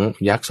ของ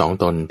ยักษ์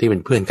2ตนที่เป็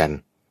นเพื่อนกัน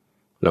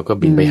แล้วก็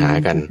บินไปหา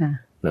กัน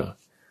เนอะ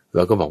แ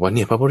ล้วก็บอกว่าเ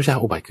นี่ยพระพุทธเจ้า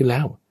อุบัติขึ้นแล้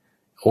ว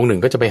องค์หนึ่ง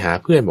ก็จะไปหา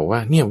เพื่อนบอกว่า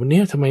เนี่ยวันนี้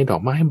ทำไมดอ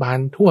กไม้บาน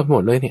ทั่วไปหม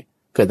ดเลยเนี่ย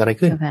เกิดอะไร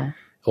ขึ้น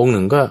องค์ห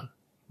นึ่งก็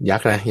ยั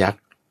กษ์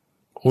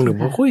องค์หนึ่ง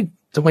บอกคุย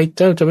ทำไมเ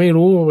จ้าจะไม่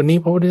รู้วันนี้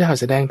พระพุทธเจ้า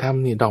แสดงธรรม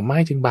นี่ดอกไม้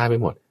จึงบานไป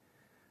หมด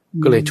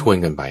ก็เลยชวน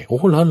กันไปโอ้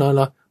เหรอ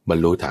บรร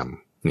ลุธรรม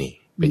นี่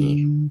เป็นอย่าง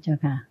นี้เจ้า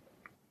ค่ะ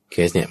เค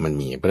สเนี่ยมัน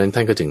มีเพราะฉะนั้นท่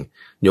านก็จึง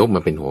ยกม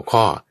าเป็นหัว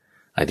ข้อ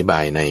อธิบา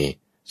ยใน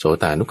โส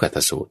ตานุกัตต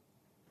สูตร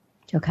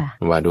เจ้าค่ะ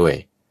ว่าด้วย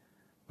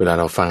เวลา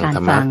เราฟังธ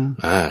รรมะ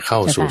เข้า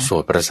สู่โส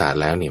ตประสาท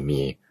แล้วเนี่ยมี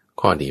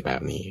ข้อดีแบ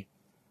บนี้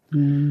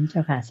เจ้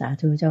าค่ะสา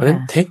ธุเจ้าค่ะเพราะฉะนั้น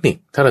เทคนิค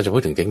ถ้าเราจะพู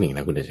ดถึงเทคนิคน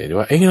ะคุณเดช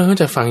ว่าเรา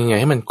จะฟังยังไง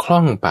ให้มันคล่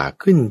องปาก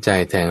ขึ้นใจ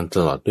แทงต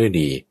ลอดด้วย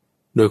ดี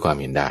ด้วยความ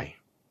เห็นได้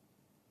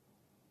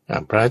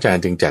พระอาจาร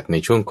ย์จึงจัดใน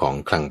ช่วงของ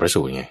คลังพระ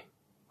สูตรไง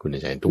คุณเด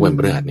ชทุกวันพ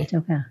ฤหัสเนี่ย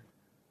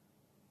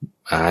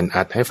อ่าน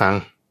อัดให้ฟัง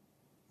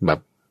แบบ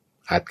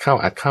อัดเข้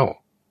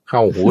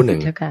าหูหนึ่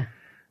ง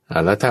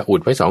แล้วถ้าอุ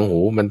ดไว้2 หู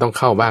มันต้อง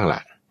เข้าบ้างล่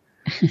ะ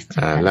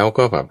แล้ว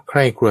ก็แบบใค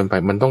ร่ครวญไป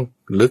มันต้อง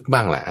ลึกบ้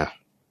างแหละ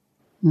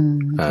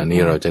นี่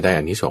เราจะได้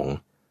อานิสงส์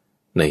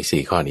ใน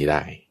4 ข้อนี้ไ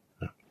ด้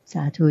ส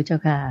าธุเจ้า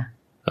ค่ะ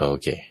โอ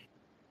เค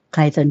ใค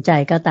รสนใจ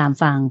ก็ตาม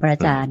ฟังพระอา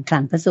จารย์คลั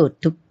งพระสูตร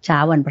ทุกเช้า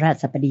วันพฤหั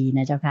สบดีน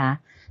ะเจ้าค่ะ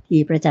ที่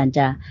พระอาจารย์จ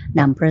ะ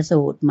นำพระ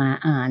สูตรมา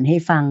อ่านให้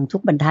ฟังทุ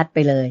กบรรทัดไป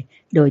เลย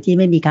โดยที่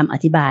ไม่มีคำอ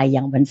ธิบายอย่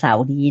างวันเสา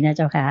ร์นี้นะเ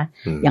จ้าค่ะ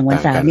อย่างวัน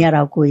เสาร์เนี่ยเร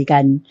าคุยกั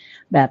น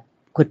แบบ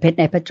ขุดเพชร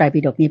ในพระไตรปิ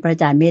ฎกนี้พระอ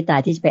าจารย์เมตตา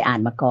ที่จะไปอ่าน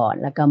มาก่อน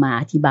แล้วก็มา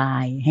อธิบา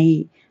ยให้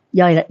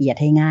ย่อยละเอียด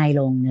ให้ง่าย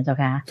ลงนะเจ้า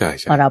ค่ะ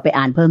พอเราไป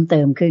อ่านเพิ่มเติ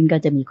มขึ้นก็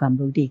จะมีความ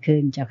รู้ดีขึ้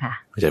นเจ้าค่ะ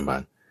อาจารย์บา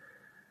น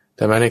แ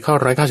ต่มาในข้อ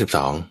192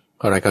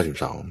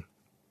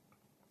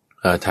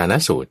ฐานะ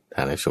สูตร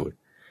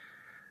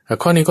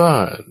ข้อนี้ก็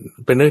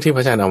เป็นเรื่องที่พร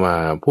ะอาจารย์เอามา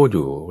พูดอ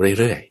ยู่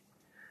เรื่อย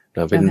ๆเร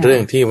าเป็นเรื่อ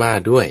งที่ว่า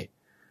ด้วย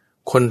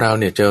คนเรา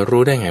เนี่ยจะ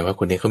รู้ได้ไงว่า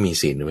คนนี้เขามี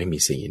ศีลหรือไม่มี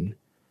ศีล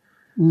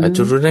จ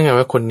ะรู้ได้ไง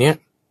ว่าคนเนี้ย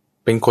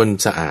เป็นคน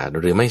สะอาด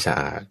หรือไม่สะ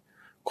อาด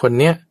คน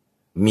เนี้ย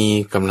มี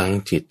กำลัง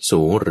จิต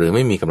สูงหรือไ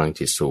ม่มีกำลัง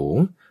จิตสูง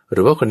ห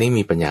รือว่าคนนี้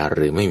มีปัญญาห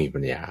รือไม่มีปั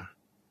ญญา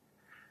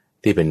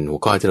ที่เป็นหัว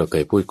ข้อที่เราเค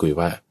ยพูดคุย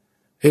ว่า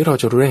เรา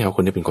จะรู้ได้ไงว่าค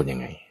นนี้เป็นคนยัง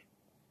ไง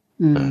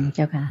เ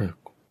จ้าค่ะ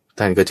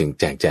ท่านก็จึง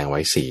แจงไว้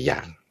4 อย่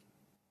าง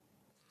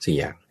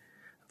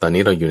ตอน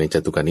นี้เราอยู่ในจ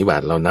ตุกานิบา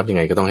ตเรานับยังไ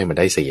งก็ต้องให้มัน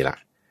ได้4ละ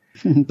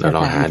เราล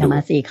องหาดูม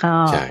า4 ข้อ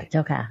ใช่เจ้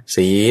าค่ะ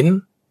ศีล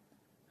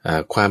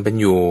ความเป็น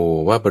อยู่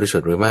ว่าบริสุ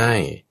ทธิ์หรือไม่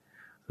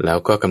แล้ว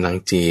ก็กำลัง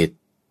จิต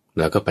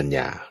แล้วก็ปัญญ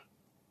า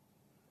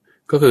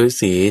ก็คือ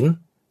ศีล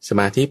ส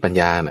มาธิปัญ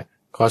ญาน่ะ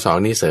ข้อ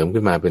2นี้เสริม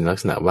ขึ้นมาเป็นลัก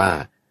ษณะว่า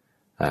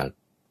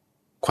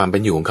ความเป็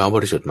นอยู่ของเขาบ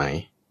ริสุทธิ์ไหม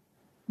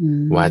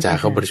วาจา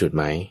เขาบริสุทธิ์ไ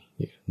หม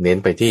เน้น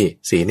ไปที่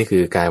ศีลนี่คื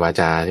อกายวา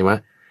จาใช่ไหม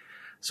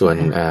ส่วน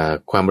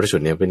ความบริสุท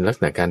ธิ์เนี่ยเป็นลักษ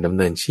ณะการดำเ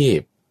นินชีพ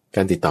ก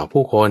ารติดต่อ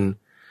ผู้คน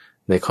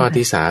ในข้อ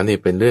ที่3เนี่ย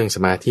เป็นเรื่องส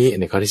มาธิ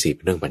ในข้อที่4เ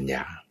ป็นเรื่องปัญญ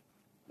า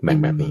แบ่ง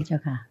แบบนี้เจ้า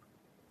ค่ะ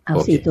เอา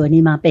4 ตัว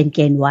นี้มาเป็นเก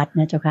ณฑ์วัด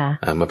นะเจ้าค่ะ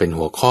มาเป็น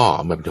หัวข้อ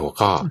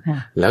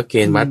แล้วเก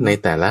ณฑ์วัดใน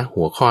แต่ละ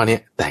หัวข้อเนี่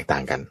ยแตกต่า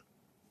งกัน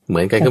เหมื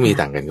อนกันก็มี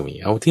ต่างกันก็มี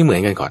เอาที่เหมือ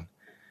นกันก่อน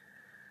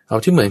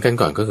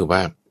ก็คือว่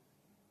า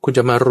คุณจ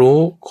ะมารู้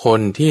คน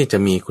ที่จะ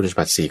มีคุณสม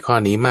บัติ4 ข้อ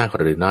นี้มาก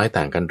หรือน้อย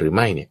ต่างกันหรือไ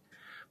ม่เนี่ย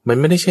มัน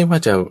ไม่ได้ใช่ว่า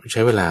จะใ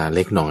ช้เวลาเ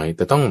ล็กน้อยแ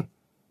ต่ต้อง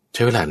ใ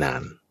ช้เวลานา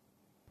น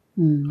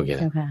โอเค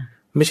นะ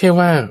ไม่ใช่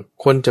ว่า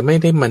คนจะไม่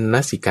ได้มน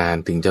สิการ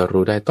ถึงจะ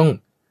รู้ได้ต้อง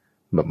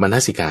แบบมน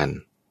สิการ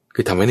คื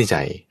อทำไว้ในใจ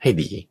ให้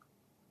ดี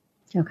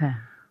เจ้าค่ะ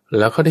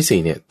แล้วข้อที่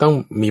4เนี่ยต้อง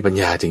มีปัญ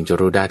ญาจึงจะ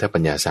รู้ได้ถ้าปั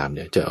ญญา3เ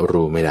นี่ยจะ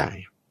รู้ไม่ได้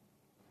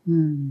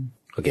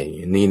โอเค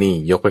นี่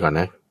ยกไปก่อน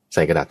นะใ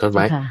ส่กระดาษทดไ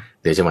ว้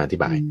เดี๋ยวจะมาอธิ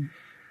บาย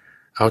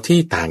เอาที่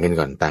ต่างกัน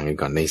ก่อ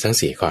นในทั้ง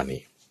4 ข้อ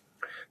นี้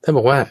ถ้าบ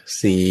อกว่า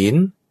ศีล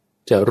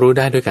จะรู้ไ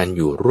ด้ด้วยการอ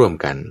ยู่ร่วม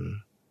กัน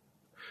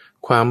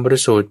ความบริ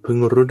สุทธิ์พึง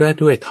รู้ได้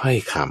ด้วยถ้อย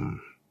ค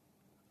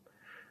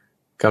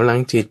ำกำลัง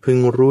จิตพึง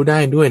รู้ได้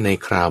ด้วยใน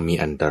คราวมี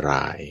อันตร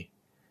าย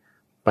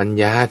ปัญ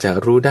ญาจะ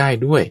รู้ได้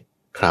ด้วย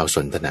คราวส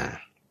นทนา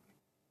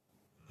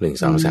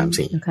1 2 3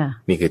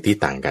 4นี่คือที่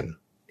ต่างกัน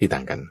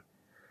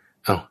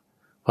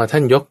พอท่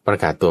านยกประ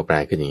กาศตัวแปร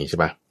ขึ้นอย่างนี้ใช่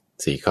ปะ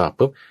4 ข้อ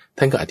ปุ๊บ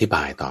ท่านก็อธิบ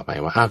ายต่อไป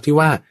ว่าที่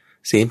ว่า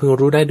ศีลพึง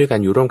รู้ได้ด้วยการ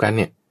อยู่ร่วมกันเ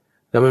นี่ย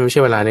แล้วมันไม่ใ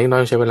ช่เวลาเล็กน้อ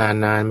ยใช้เวลา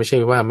นานไม่ใช่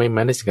ว่าไม่ม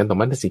นสิการต่อ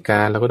มนสิก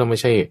ารแล้วก็ต้องไม่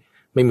ใช่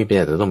ไม่มีปัญญ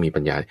าแต่ต้องมี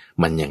ปัญญา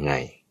มันยังไง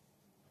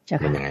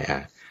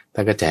ท่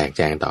านก็แ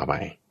จงต่อไป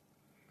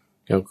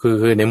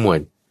คือในหมวด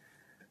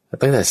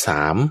ตั้งแต่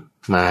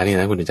3มานี่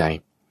นะคุณใจ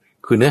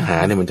คือเนื้อหา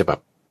เนี่ยมันจะแบบ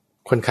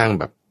ค่อนข้าง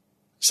แบบ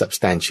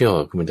substantial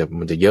คือมัน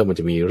จะเยอะมัน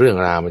จะมีเรื่อง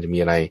ราวมันจะมี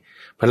อะไร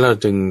เพราะเรา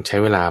จึงใช้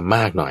เวลาม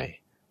ากหน่อย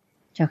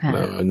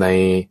ใน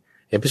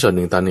เอพิโซด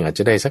1 ตอน 1อาจ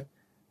จะได้สัก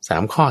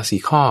3 ข้อ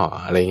4 ข้อ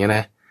อะไรเงี้ยน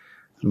ะ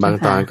บาง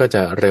ตอนก็จ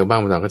ะเร็วบ้าง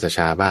บางตอนก็จะ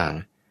ช้าบ้าง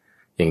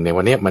อย่างใน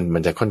วันนี้มั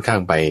นจะค่อนข้าง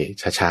ไป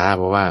ช้าๆเ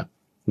พราะว่า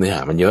เนื้อห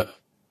ามันเยอะ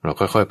เรา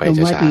ค่อยๆไปช้าๆโ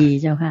ยมว่าดี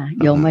เจ้าค่ะ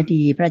โยมว่า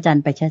ดีพระอาจาร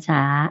ย์ไปช้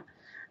า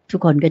ๆทุก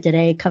คนก็จะไ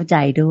ด้เข้าใจ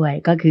ด้วย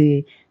ก็คือ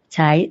ใ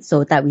ช้โส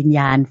ตวิญญ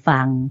าณ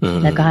ฟัง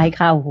แล้วก็ให้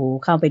เข้าหู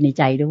เข้าไปใน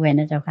ใจด้วย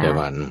นะเจ้าค่ะเ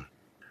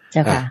จ้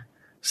าค่ะ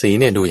สี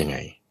เนี่ยดูยังไง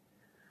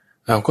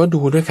ก็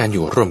ดูด้วยการอ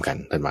ยู่ร่วมกัน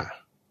ท่านว่า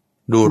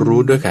ดูรู้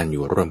ด้วยการอ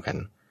ยู่ร่วมกัน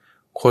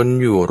คน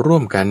อยู่ร่ว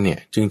มกันเนี่ย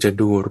จึงจะ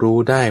ดูรู้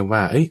ได้ว่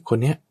าคน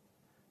เนี้ย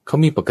เขา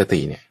มีปกติ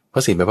เนี่ยเพรา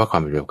ะศีลแปลว่าควา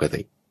มเป็นปก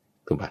ติ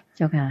ถูกป่ะเ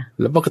จ้าค่ะ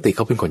แล้วปกติเข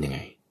าเป็นคนยังไง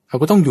เขา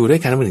ก็ต้องอยู่ด้ว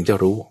ยกันมันถึงจะ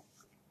รู้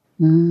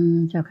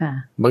เจ้าค่ะ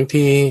บาง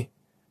ที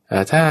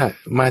ถ้า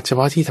มาเฉพ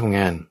าะที่ทำง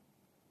าน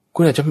คุ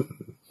ณอาจจะ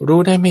รู้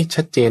ได้ไม่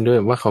ชัดเจนด้วย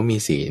ว่าเขามี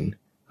ศีล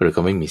หรือเข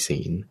าไม่มีศี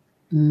ล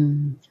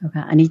เจ้าค่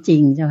ะอันนี้จริ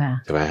งเจ้าค่ะ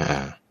ใช่ไหม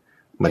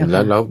มัน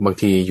แล้วบาง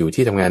ทีอยู่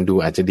ที่ทำงานดู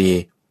อาจจะดี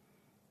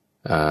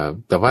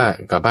แต่ว่า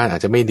กลับบ้านอา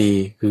จจะไม่ดี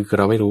คือเ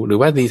ราไม่รู้หรือ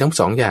ว่าดีทั้ง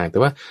สองอย่างแต่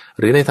ว่า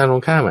หรือในทางตร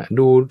งข้าม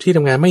ดูที่ท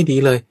ำงานไม่ดี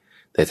เลย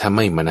แต่ถ้าไ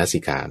ม่มนสิ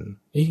การ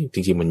จ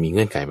ริงๆมันมีเ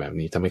งื่อนไขแบบ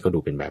นี้ทำให้เขาดู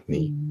เป็นแบบ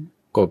นี้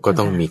ก็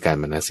ต้องมีการ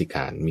มนสิก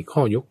ารมีข้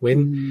อยกเว้น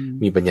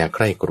มีปัญญาใค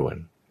ร่ครวญ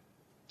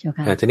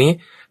ทีนี้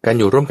การ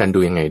อยู่ร่วมกันดู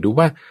ยังไงดู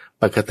ว่า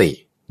ปกติ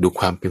ดู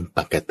ความเป็นป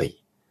ก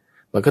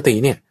ติ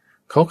เนี่ย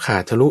เขาขา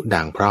ดทะลุด่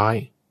างพร้อย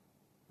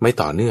ไม่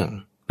ต่อเนื่อง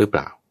หรือเป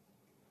ล่า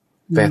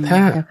แต่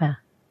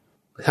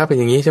ถ้าเป็น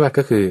อย่างนี้ใช่ไหม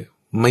ก็คือ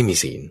ไม่มี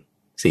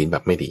ศีลแบ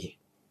บไม่ดี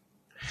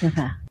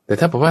แต่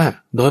ถ้าบอกว่า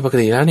โดยปก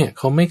ติแล้วเนี่ยเ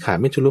ขาไม่ขาด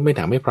ไม่ทะลุไม่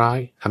ด่างไม่พร้อย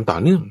ทำต่อ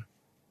เนื่อง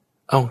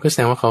ก็แส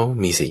ดงว่าเขา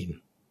มีศีล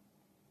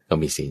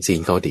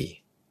เขาดี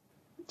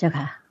เจ้า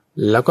ค่ะ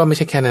แล้วก็ไม่ใ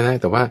ช่แค่นั้นนะ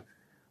แต่ว่า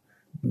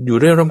อยู่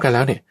ด้วยร่วมกันแ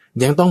ล้วเนี่ย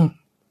ยังต้อง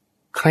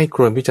ใคร่ค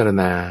รวญพิจาร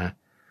ณา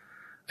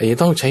ยัง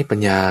ต้องใช้ปัญ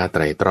ญาไต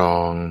ร่ตรอ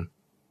ง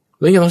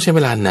แล้วยังต้องใช้เว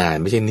ลานาน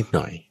ไม่ใช่นิดห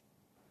น่อย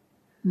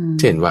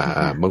เช่นว่า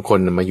บางคน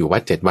มาอยู่วั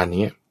ด7 วัน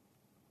นี้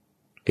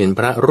เห็นพ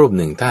ระรูป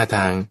หนึ่งท่าท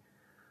าง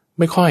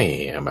ไม่ค่อย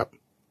แบบ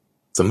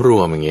สำร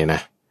วมอย่างเงี้ยน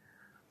ะ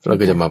เรา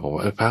ก็จะมาบอกว่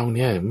าพระองค์เ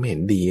นี้ยไม่เห็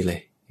นดีเลย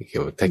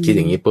ถ้าคิดอ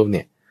ย่างนี้ปุ๊บเ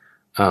นี่ย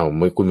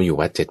คุณมาอยู่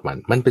วัด7 วัน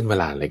มันเป็นเว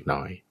ลาเล็กน้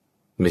อย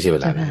ไม่ใช่เว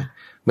ลานะ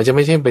มันจะไ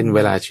ม่ใช่เป็นเว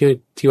ลา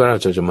ที่ว่าเรา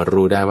จะมา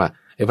รู้ได้ว่า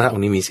ไอ้พระอง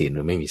ค์นี้มีศีลห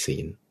รือไม่มีศี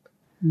ล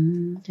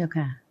เจ้า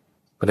ค่ะ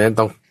เพราะฉะนั้น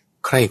ต้อง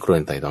ใคร่ครว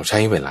ญไตร่ตรองใช้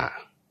เวลา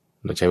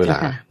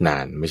นา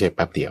นไม่ใช่แ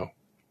ป๊บเดียว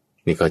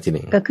นี่ข้อที่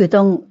1ก็คือ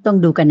ต้อง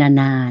ดูกัน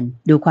นาน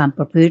ๆดูความป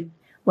ระพฤติ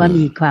ว่า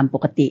มีความป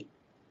กติ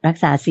รัก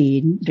ษาศี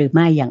ลหรือไ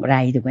ม่อย่างไร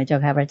ถูกไหมเจ้า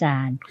ค่ะพระอาจา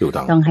รย์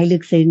ต้องให้ลึ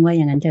กซึ้งว่าอ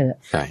ย่างนั้นเถอะ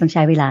ต้องใ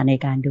ช้เวลาใน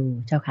การดู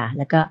เจ้าค่ะแ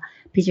ล้วก็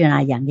พิจารณา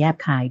อย่างแยบ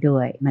คายด้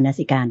วยมน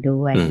สิการ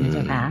ด้วยเจ้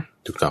าค่ะ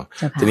ถูกต้อง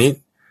ทีนี้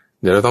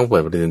เดี๋ยวเราต้องเปิ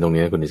ดประเด็นตรง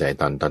นี้คุณใจ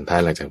ตอนท้า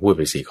ยหลังจากพูดไ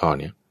ป4 ข้อ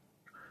เนี้ย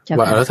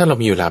ว่าแล้วถ้าเรา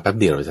มีเวลาแป๊บ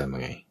เดียวเราจะทำยั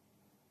งไง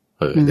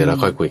เดี๋ยวเรา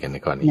ค่อยคุยกันใน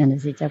ข้อนี้นั่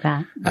นสิเจ้าค่ะ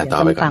ต่อ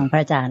ไปก่อนฟังพร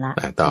ะอาจารย์ละ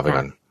ต่อไป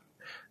ก่อน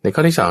ในข้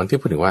อที่2ที่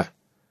พูดถึงว่า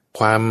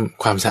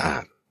ความสะอา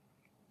ด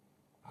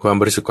ความ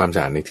บริสุทธิ์ความส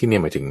ะอาดในที่นี้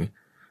หมายถึง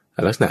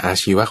ลักษณะอา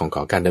ชีวะของเข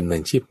าการดำเนิ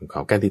นชีพของเข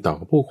าการติดต่อ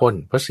กับผู้คน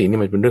เพราะศีลนี่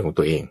มันเป็นเรื่องของ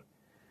ตัวเอง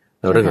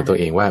เราเรื่องของตัว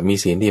เองว่ามี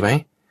ศีลดีไหม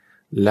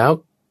แล้ว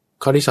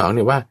ข้อที่2เ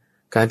นี่ยว่า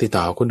การติด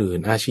ต่อคนอื่น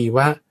อาชีว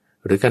ะ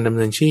หรือการดำเ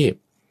นินชีพ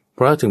เพ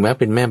ราะถึงแม้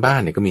เป็นแม่บ้าน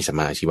เนี่ยก็มีสัม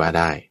มาอาชีวะ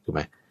ได้ถูกไห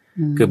ม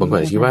คือบางคน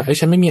อาชีวะ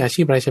ฉันไม่มีอา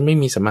ชีพอะไรฉันไม่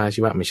มีสัมมาอา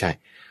ชีวะไม่ใช่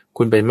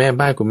คุณเป็นแม่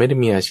บ้านคุณไม่ได้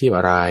มีอาชีพ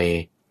อะไร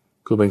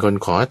คุณเป็นคน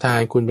ขอทา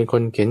นคุณเป็นค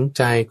นเข็นใ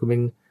จคุณเป็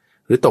น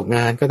หรือตกง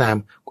านก็ตาม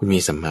คุณมี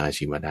สัมมาอา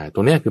ชีวะได้ตร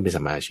งนี้คือเป็น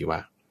สัมมาอาชีวะ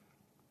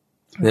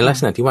ในลัก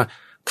ษณะที่ว่า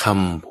ค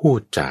ำพูด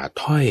จา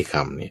ถ้อยค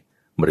ำเนี่ย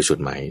บริสุท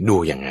ธิ์ไหมดู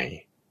ยังไง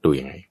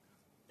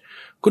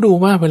ก็ดู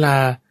ว่าเวลา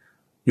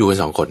อยู่กัน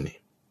2 คนเนี่ย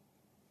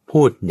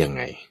พูดยังไ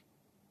ง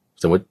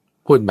สมมติ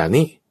พูดแบบ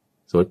นี้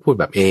สมมติพูด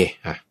แบบ A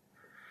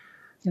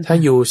ถ้า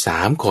อยู่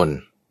3 คน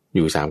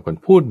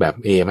พูดแบบ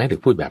A ไหมหรือ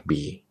พูดแบบ B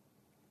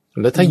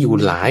แล้วถ้าอยู่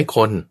หลายค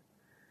น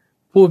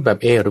พูดแบบ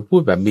A หรือพู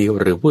ดแบบ B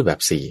หรือพูดแบบ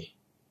C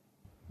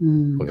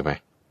พูดกันไป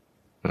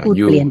พูด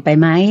เปลี่ยนไป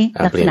ไหม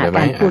ลักษณะก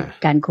ารพูด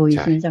การคุย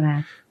ใช่ไหมจ๊ะ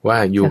ว่า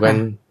อยู่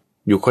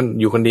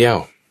คนเดียว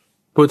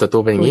พูดต่อตั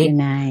วเป็นอย่างนี้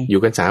อ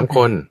ยู่กัน3 ค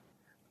น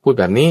พูด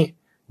แบบนี้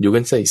อยู่กั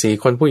น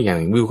4 คนพูดอีกอย่าง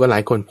หนึ่งอยู่กันหลา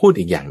ยคนพูด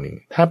อีกอย่างหนึ่ง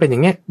ถ้าเป็นอย่า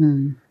งเงี้ย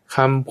ค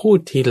ำพูด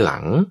ทีหลั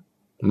ง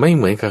ไม่เ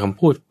หมือนกับคำ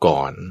พูดก่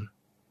อน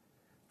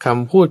ค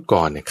ำพูด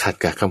ก่อนเนี่ยขัด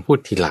กับคำพูด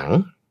ทีหลัง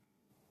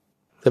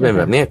ถ้าเป็น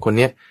แบบเนี้ยคนเ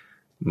นี้ย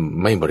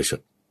ไม่บริสุท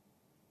ธิ์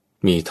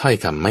มีถ้อย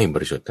คำไม่บ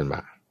ริสุทธิ์กันบ้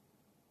าง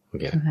โอ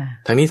เค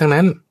ทั้งนี้ทั้ง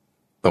นั้น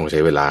ต้องใช้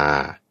เวลา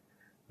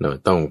เรา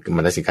ต้องม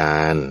นสิกา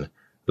ร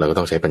เราก็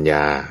ต้องใช้ปัญญ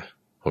า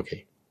โอเค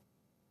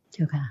เ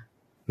จ้าค่ะ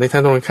ในทา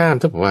งตรงข้าม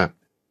ถ้าบอกว่า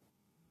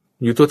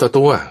อยู่ตัวต่อ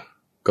ตัว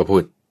ก็พู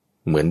ด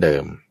เหมือนเดิ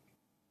ม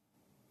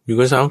อยู่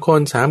กัน2 คน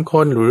3 ค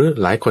นหรือ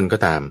หลายคนก็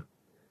ตาม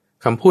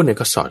คำพูดเนี่ย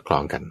ก็สอดคล้อ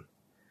งกัน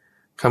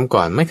คำ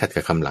ก่อนไม่ขัด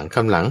กับคำหลัง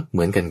เห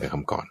มือนกันกับค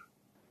ำก่อน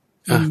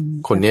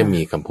คนนี้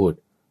มีคำพูด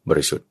บ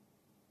ริสุทธิ์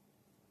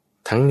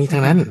ทั้งนี้ทั้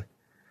งนั้น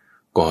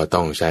ก็ต้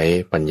องใช้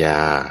ปัญญา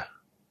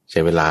ใช้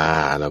เวลา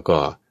แล้วก็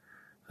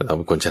เราเ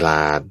ป็นคนฉล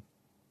าด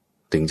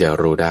ถึงจะ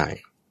รู้ได้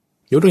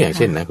ยกตัวอย่างเ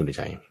ช่นนะคุณใ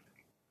จ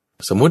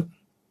สมมุติ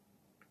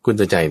คุณ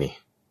ใจนี่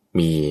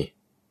มี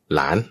ห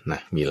ลานน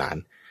ะมีหลาน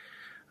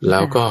แล้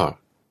วก็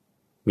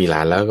มีหล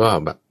านแล้วก็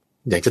แบบ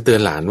อยากจะเตือ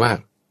นหลานว่า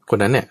คน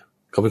นั้นเนี่ย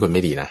เขาเป็นคนไ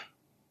ม่ดีนะ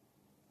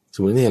ส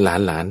มมติเนี่ยห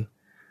ลาน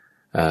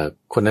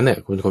คนนั้นเนี่ย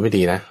เป็นคนไม่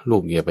ดีนะลู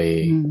กอย่าไป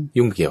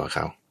ยุ่งเกี่ยวกับเข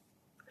า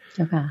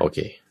โอเค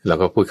เรา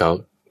ก็พูด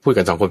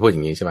กัน2 คนพูดอ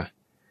ย่างนี้ใช่ไหม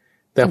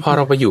แต่พอเ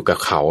ราไปอยู่กับ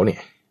เขาเนี่ย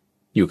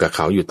อยู่กับเข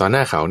าอยู่ต่อหน้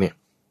าเขาเนี่ย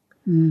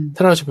ถ้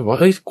าเราจะบอกว่า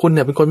คุณเ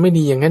นี่ยเป็นคนไม่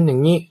ดีอย่างนั้นอย่า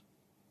งนี้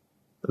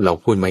เรา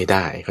พูดไม่ไ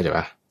ด้เข้าใจป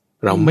ะ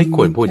เราไม่ค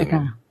วรพูดอย่าง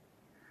นั้น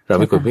เรา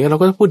ไม่ควรพูดเรา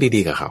ก็ต้องพูด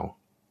ดีๆกับเขา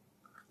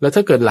แล้วถ้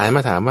าเกิดหลานม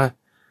าถามว่า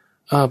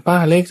ป้า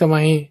เล็กทำไม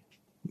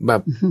แบ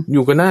บอ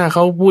ยู่กับหน้าเข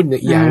าพูด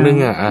อย่างนึง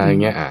อย่า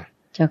งเงี้ย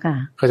เจ้าค่ะ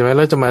เข้าใจไหมแ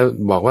ล้วจะมา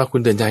บอกว่าคุณ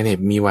เตือนใจเนี่ย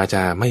มีวาจ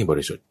าไม่บ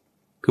ริสุทธิ์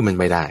คือมัน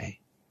ไม่ได้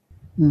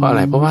เพราะอะไ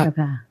รเพราะว่า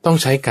ต้อง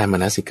ใช้การม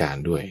นสิการ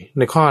ด้วยใ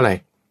นข้ออะไร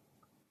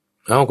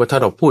ก็ถ้า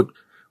เราพูด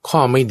ข้อ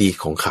ไม่ดี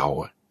ของเขา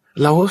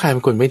เราก็กลายเป็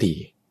นคนไม่ดี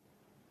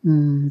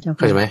เ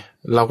ข้าใจไหม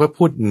เราก็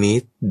พูดนิ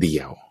ดเดี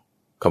ยว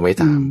เขาไม่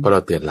ตามเพราะเรา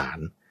เตือนหลาน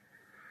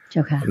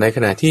ในข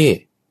ณะที่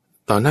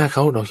ต่อหน้าเข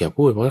าเราอย่า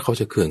พูดเพราะว่าเขา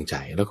จะเคืองใจ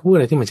เราก็พูดอ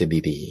ะไรที่มันจะ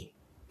ดี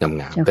ๆง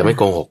ามๆแต่ไม่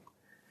โกหก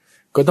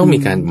ก็ต้องมี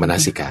การมน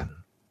สิการ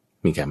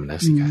มีการมน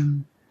สิการ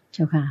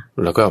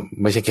แล้วก็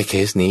ไม่ใช่แค่เค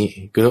สนี้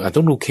คือเราอาจ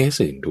ต้องดูเคส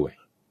อื่นด้วย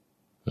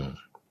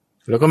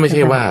แล้วก็ไม่ใ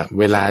ช่ว่า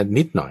เวลา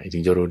นิดหน่อยจึ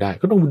งจะรู้ได้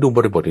ก็ต้องดูบ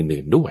ริบท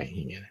อื่นๆด้วยอ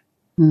ย่างเงี้ย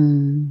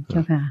เจ้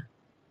าค่ะ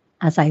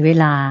อาศัยเว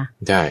ลา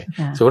ใช่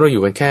สมมติเราอ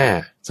ยู่กันแค่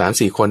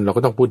 3-4 คนเรา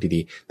ก็ต้องพูด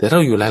ดีๆแต่ถ้าเ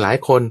ราอยู่หลาย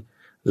ๆคน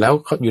แล้ว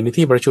อยู่ใน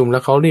ที่ประชุมแล้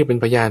วเขาเรียกเป็น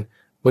พยาน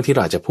บางทีเร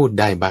าอาจจะพูด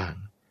ได้บ้าง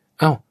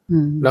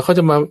แล้วเขาจ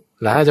ะมา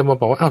หลายอาจจะมา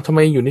บอกว่าทำไม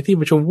อยู่ในที่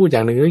ประชุมพูดอย่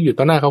างหนึ่งแล้วอยู่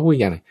ต่อหน้าเขาพูด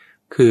อย่างหนึ่ง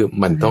คือ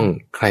มันต้อง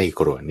ใคร่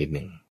ครวญนิด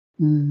นึง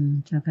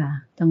เจ้าค่ะ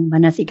ต้องม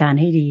นสิการ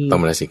ให้ดีต้อ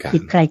งมนสิการคิ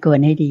ดใคร่ครวญ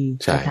ให้ดี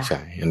ใช่ใช่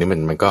อันนี้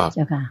มันก็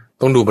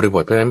ต้องดูบริบ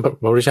ทเพราะฉะนั้นพ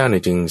ระพุทธเจ้าเนี่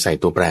ยจึงใส่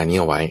ตัวแปรนี้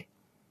เอาไว้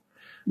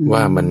ว่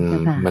า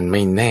มันไ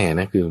ม่แน่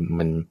นะคือ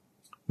มัน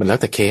แล้ว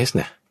แต่เคส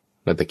นะ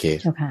แล้วแต่เคส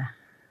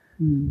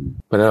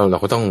เพราะฉะนั้นเรา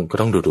ก็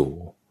ต้องดู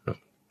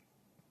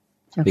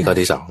นี่ข้อ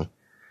ที่สอง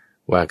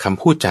ว่าค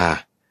ำพูดจา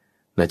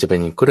จะเป็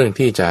นเรื่อง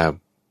ที่จะ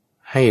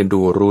ให้ดู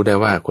รู้ได้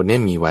ว่าคนนี้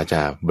มีวาจ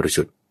าบริ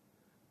สุทธิ์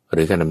ห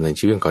รือการดำเนิน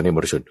ชีวิตของเขาในบ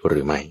ริสุทธิ์หรื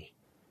อไม่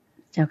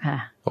เจ้าค่ะ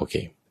โอเค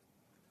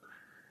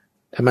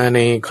ถ้ามาใน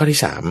ข้อที่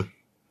สาม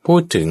พู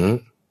ดถึง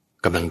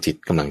กำลังจิต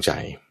กำลังใจ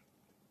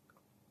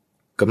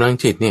กำลัง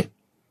จิตเนี่ย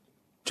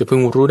จะพึ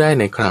งรู้ได้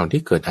ในคราว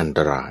ที่เกิดอันต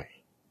ราย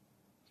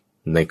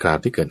ในคราว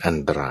ที่เกิดอัน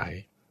ตราย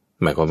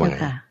หมายความว่าไง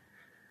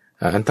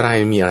อันตราย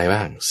มีอะไรบ้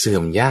างเสื่อ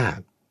มญา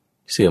ติ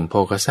เสื่อมโภ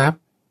คทรัพ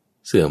ย์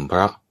เสื่อมเพร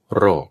าะ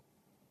โรค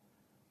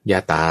ยา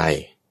ตาย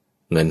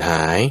เงินห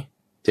าย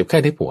เจ็บไข้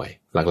ได้ป่วย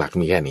หลักๆ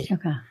มีแค่นี้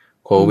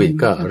โควิด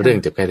ก็เรื่อง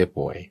เจ็บไข้ได้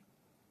ป่วย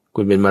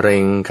คุณเป็นมะเร็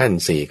งขั้น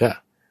4ก็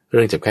เ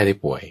รื่องเจ็บไข้ได้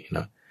ป่วยเน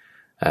าะ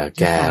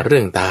แก่เรื่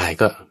องตาย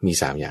ก็มี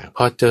3อย่างพ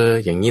อเจอ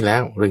อย่างนี้แล้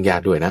วเรื่องญา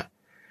ติด้วยนะ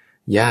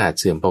ญาติ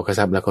เสื่อมโภคท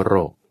รัพย์แล้วก็โร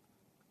ค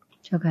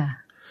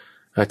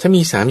ถ้า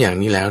มี3อย่าง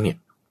นี้แล้วเนี่ย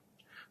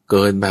เ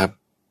กิดแบบ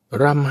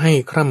ร่ำให้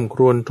คร่ำค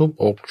รวญทุบ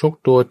อกชก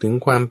ตัวถึง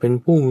ความเป็น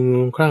ผู้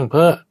คลั่งเ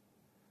พ้อ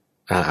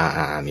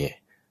เนี่ย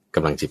ก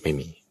ำลังจิตไม่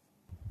มี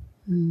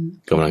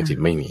กำลังจิต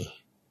ไม่มี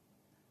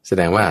แส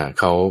ดงว่า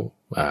เขา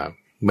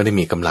ไม่ได้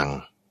มีกำลัง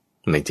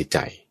ในจิตใจ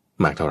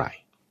มากเท่าไหร่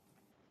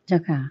เจ้า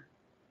ค่ะ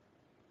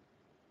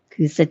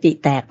คือสติ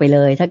แตกไปเล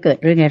ยถ้าเกิด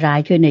เรื่องร้าย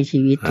ขึ้นในชี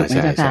วิตถูกไหม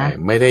เจ้าค่ะ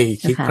ไม่ได้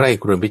คิดใคร่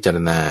ครวญพิจาร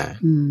ณา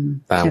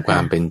ตามควา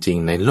มเป็นจริง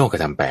ในโลก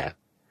ธรรม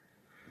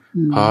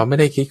8พอไม่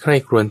ได้คิดใคร่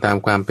ครวญตาม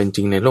ความเป็นจ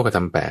ริงในโลกธ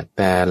รรม8แ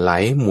ต่ไหล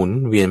หมุน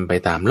เวียนไป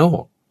ตามโล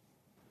ก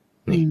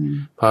นี่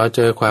พอเจ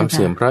อความเ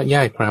สื่อมเพราะญ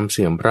าติความเ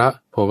สื่อมเพราะ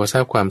โภคทรั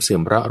พย์ความเสื่อ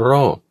มเพราะโร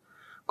ค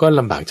ก็ล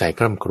ำบากใจ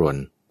คร่ำครวญ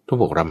ทุ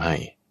บอกร่ำไห้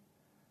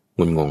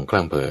งุนงงค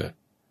ลั่งเพ้อ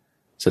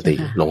สติ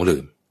หลงลื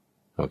ม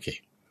โอเค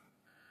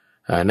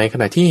ในข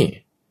ณะที่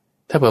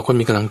ถ้าเผื่อคน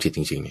มีกำลังจิตจ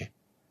ริงๆเนี่ย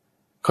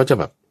เขาจะ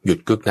แบบหยุด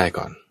กึกได้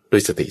ก่อนด้ว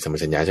ยสติสัมป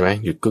ชัญญะใช่ไหม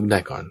หยุดกึกได้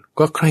ก่อน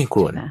ก็ใคร่คร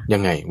วญยั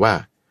งไงว่า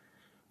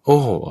โอ้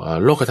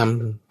โลกธรรม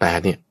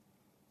8เนี่ย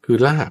คือ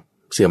ลาภ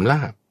เสื่อมล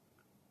าภ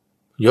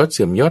ยศเ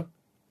สื่อมยศ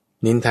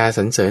นินทาส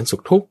รรเสริญสุ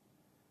ขทุกข์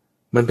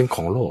มันเป็นข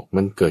องโลก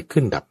มันเกิด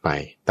ขึ้นดับไป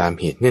ตาม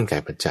เหตุเงื่อนไข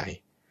ปัจจัย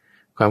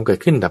ความเกิด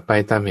ขึ้นดับไป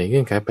ตามเหตุเ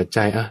งื่อนไขปัจ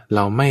จัยเร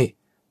าไม่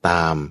ต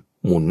าม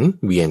หมุน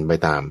เวียนไป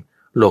ตาม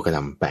โลกธ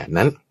รรม8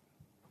นั้น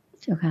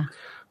เจ้าค่ะ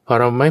พอ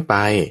เราไม่ไป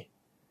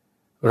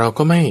เรา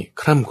ก็ไม่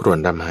คร่ำครวญ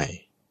รำไห้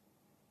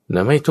แล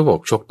ะไม่ทุบอ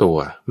กชกตัว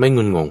ไม่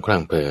งุนงงคลั่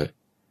งเพ้อ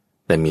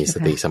แต่มีส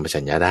ติสัมป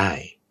ชัญญะได้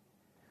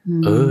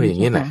อย่า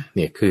งนี้แหละเ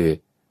นี่ยคือ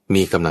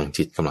มีกำลัง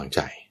จิตกำลังใจ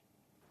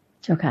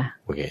เจ้าค่ะ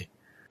โอเค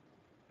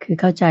คือ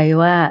เข้าใจ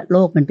ว่าโล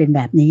กมันเป็นแ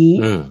บบนี้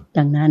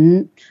ดังนั้น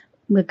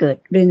เมื่อเกิด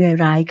เรื่อง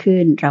ร้ายๆขึ้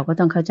นเราก็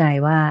ต้องเข้าใจ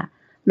ว่า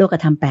โลก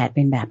ธรรม8เ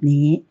ป็นแบบ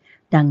นี้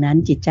ดังนั้น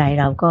จิตใจ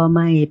เราก็ไ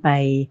ม่ไป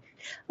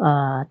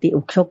ติ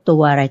อุกชกตั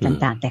วอะไร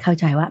ต่างๆแต่เข้า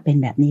ใจว่าเป็น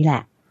แบบนี้แหล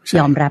ะ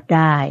ยอมรับไ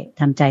ด้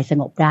ทำใจส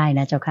งบได้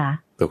นะเจ้าค่ะ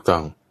ถูกต้อ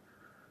ง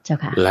เจ้า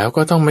ค่ะแล้ว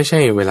ก็ต้องไม่ใช่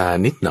เวลา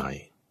นิดหน่อย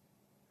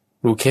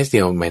ดูเคสเดี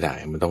ยวไม่ได้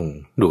มันต้อง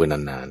ดูกัน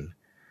นาน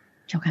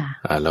ๆเจ้าค่ะ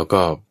แล้ว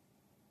ก็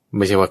ไ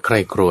ม่ใช่ว่าใคร่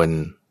ครวญ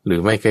หรือ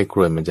ไม่ใคร่คร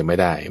วญมันจะไม่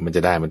ได้มันจ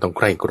ะได้มันต้องใ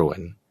คร่ครวญ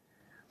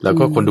แล้ว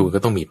ก็คนดูก็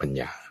ต้องมีปัญ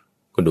ญา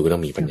คนดูก็ต้อ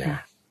งมีปัญญา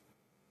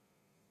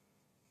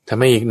ถ้า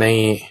ไม่อีกใน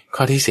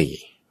ข้อที่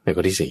4ในข้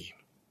อที่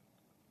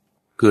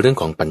4คือเรื่อง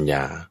ของปัญญ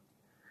า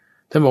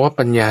ท่านบอกว่า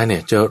ปัญญาเนี่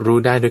ยจะรู้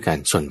ได้ด้วยการ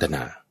สนทน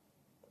า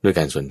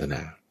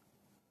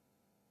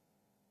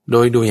โด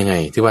ยดูยังไง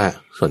ที่ว่า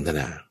สนทน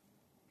า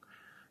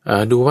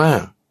ดูว่า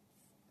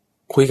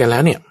คุยกันแล้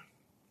วเนี่ย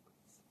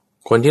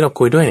คนที่เรา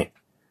คุยด้วยเนี่ย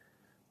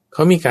เข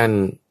ามีการ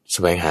แส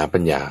วงหาปั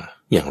ญญา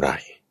อย่างไร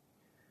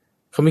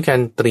เขามีการ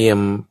เตรียม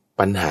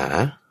ปัญหา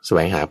แสว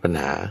งหาปัญ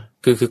หา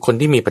คือคน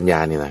ที่มีปัญญา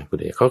เนี่ยนะคุณ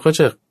เดชเขาก็จ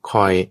ะค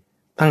อย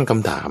ตั้งค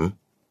ำถาม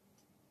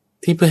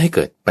ที่เพื่อให้เ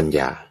กิดปัญญ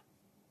า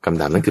คำ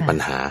ถามนั้นคือปัญ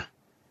หา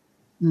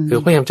คือ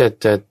พยายาม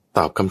จะต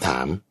อบคำถา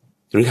ม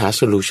หรือหาโ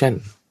ซลูชัน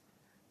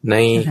ใน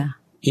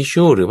อิช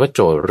ชูหรือว่าโจ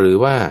ทย์หรือ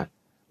ว่า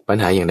ปัญ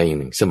หาอย่างใดอย่าง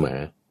หนึ่งเสมอ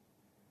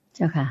เ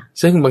จ้าค่ะ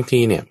ซึ่งบางที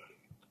เนี่ย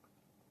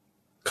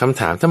คำ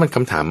ถามถ้ามันค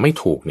ำถามไม่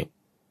ถูกเนี่ย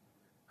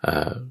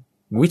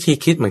วิธี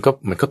คิดมัน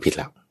ก็ผิด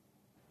แล้ว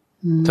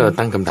ถ้าเรา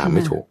ตั้งคำถามไ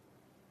ม่ถูก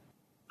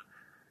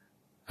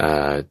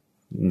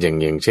อ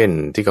ย่างเช่น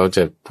ที่เขาจ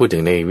ะพูดถึ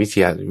งใน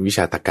วิช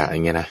าตรรกะอย่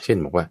างเงี้ยนะเช่น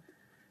บอกว่า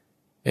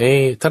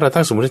ถ้าเรา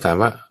ตั้งสมมติฐาน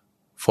ว่า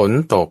ฝน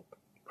ตก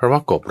เพราะว่า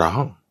กบร้อ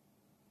ง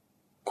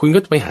คุณก็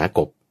ไปหาก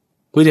บ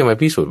เพื่อจะมา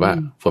พิสูจน์ว่า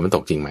ฝนมันต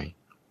กจริงไหม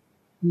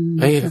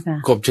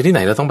กบชนิดไหน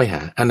เราต้องไปห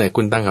าอันไหน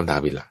คุณตั้งคำถาม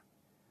ผิดล่ะ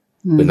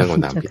คุณตั้งค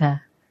ำถามผิด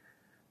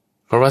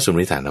เพราะว่าสมม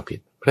ติฐานเราผิด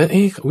เพราะฉะนั้น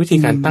วิธี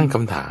การตั้งค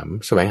ำถาม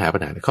แสวงหาปั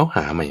ญหาเขาห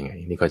ามาอย่างไง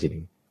นี่ก็จริ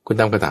งคุณ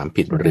ตั้งคำถาม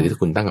ผิดหรือ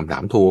คุณตั้งคำถา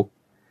มถูก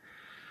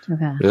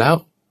แล้ว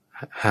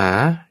หา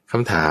ค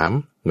ำถาม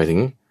หมายถึง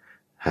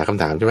หาค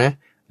ำถามใช่ไหม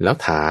แล้ว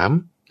ถาม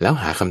แล้ว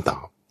หาคำตอ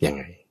บยัง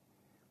ไง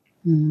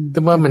แต่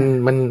ว่า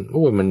มันโ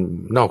อ้ยมัน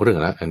นอกเรื่อง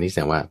แล้วอันนี้แส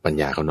ดงว่าปัญ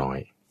ญาเขาน้อย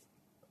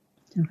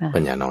ปั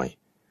ญญาน้อย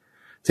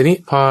ทีนี้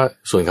พอ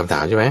ส่วนคำถา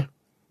มใช่ไหม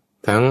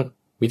ทั้ง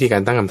วิธีกา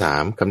รตั้งคำถา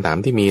ม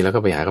ที่มีแล้วก็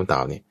ไปหาคำตอ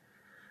บเนี่ย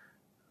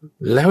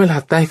แล้วเวลา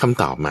ได้ค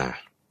ำตอบมา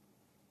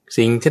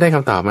สิ่งที่ได้ค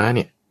ำตอบมาเ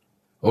นี่ย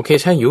โอเค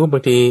ใช่อยู่บา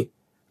งที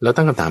เรา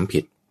ตั้งคำถามผิ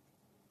ด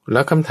แล้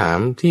วคำถาม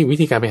ที่วิ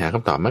ธีการไปหาค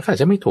ำตอบมันอาจ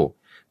จะไม่ถูก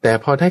แต่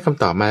พอได้ค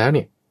ำตอบมาแล้วเ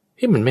นี่ย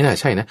มันไม่น่า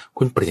ใช่นะ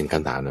คุณเปลี่ยนค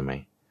ำถามได้ไหม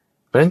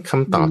เพราะฉะนั้นค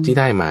ำตอบที่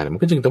ได้มามั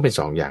นก็จึงต้องเป็น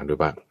2 อย่างด้วย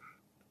ว่า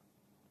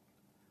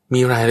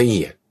มีรายละเ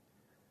อียด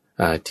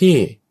ที่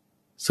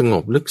สง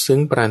บลึกซึ้ง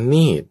ประ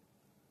ณีต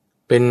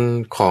เป็น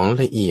ของ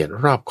ละเอียด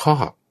รอบคอ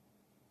บ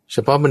เฉ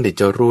พาะบัณฑิต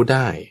จะรู้ไ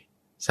ด้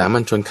สามั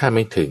ญชนคาดไ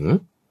ม่ถึง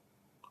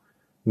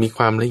มีค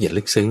วามละเอียด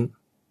ลึกซึ้ง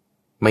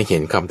ไม่เห็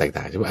นความแตก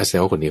ต่างใช่ไหมอาเซ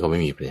ลคนนี้เขาไ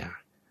ม่มีปัญญา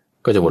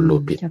ก็จะวนลู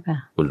ปผิด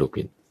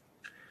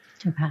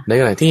ใน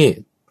ขณะที่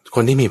ค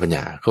นที่มีปัญญ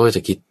าเขาก็จ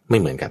ะคิดไม่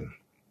เหมือนกัน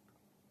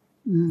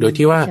โดย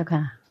ที่ว่า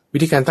วิ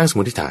ธีการตั้งสม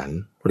มติฐาน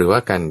หรือว่า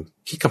การ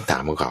คิดคำถา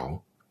มของเขา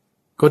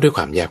ก็ด้วยค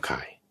วามแยบคา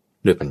ย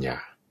ด้วยปัญญา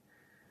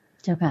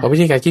พอวิ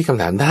ธีการคิดค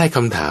ำถามได้ค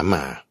ำถามม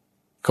า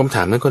คำถ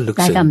ามนั้นก็ลึก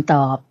ซึ้งได้คำต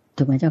อบ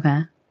ถูกไหมเจ้าคะ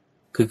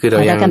คือเรา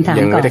ยัง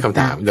ไม่ได้คำ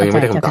ถามเรายังไ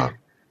ม่ได้คำตอบ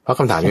เพราะ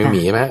คำถามยังไม่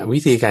มีใช่ไหมวิ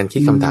ธีการคิ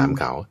ดคำถาม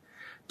เขา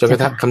จนกระ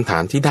ทั่งคำถา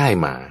มที่ได้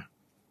มา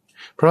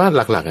เพราะว่า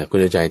หลักๆคุณ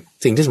ใจ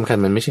สิ่งที่สำคัญ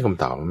มันไม่ใช่ค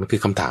ำตอบมันคื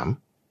อคำถาม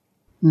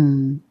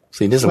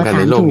สิ่งที่สำคัญ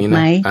ในโลกนี้นะ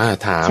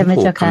ถาม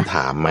ถูกคำถ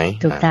ามไหม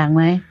ถูกทางไ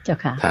หมเจ้า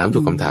ค่ะถามถู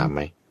กคำถามไห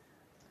ม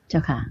เจ้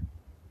าค่ะ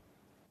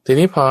ที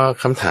นี้พอ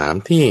คำถาม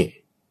ที่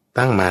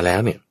ตั้งมาแล้ว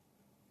เนี่ย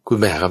คุณ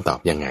ไปหาคำตอบ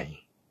ยังไง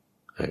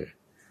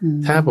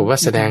ถ้าผมว่า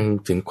แสดง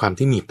ถึงความ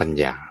ที่มีปัญ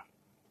ญา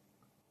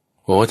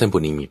โอ้ท่าน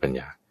ผู้นี้มีปัญญ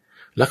า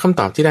แล้วคำ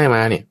ตอบที่ได้ม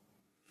าเนี่ย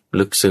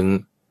ลึกซึ้ง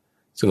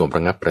สงบร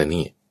ะงับประ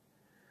ณีต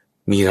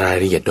มีราย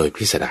ละเอียดโดย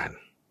พิสดาร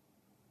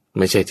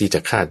ไม่ใช่ที่จะ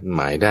คาดห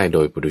มายได้โด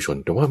ยปุถุชน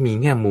แต่ว่ามี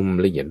แง่มุม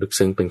ละเอียดลึก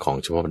ซึ้งเป็นของ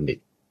เฉพาะบัณฑิต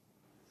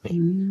นี่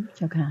เ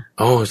จ้าค่ะ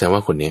แสดงว่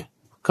าคนนี้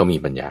เขามี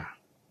ปัญญา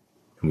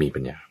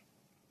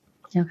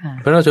เจ้าค่ะ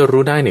เพราะเราจะ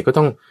รู้ได้เนี่ยก็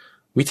ต้อง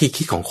วิธี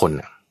คิดของคน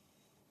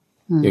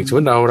อย่างเช่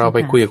นเราไป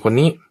คุยกับคน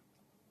นี้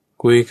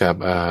คุยกับ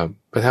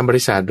ประธานบ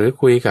ริษัทหรือ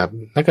คุยกับ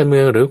นักการเมื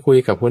องหรือคุย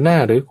กับหัวหน้า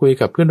หรือคุย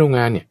กับเพื่อนร่วมง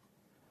านเนี่ย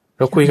เ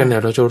ราคุยกันเนี่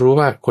ยเราจะรู้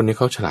ว่าคนนี้เ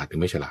ขาฉลาดหรือ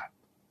ไม่ฉลาด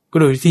ก็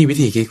โดยวิ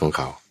ธีคิดของเ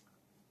ขา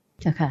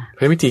เจ้าค่ะเพร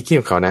าะวิธีคิด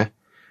ของเขานะ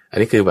อัน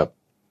นี้คือแบบ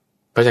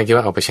พระอาจารย์คิด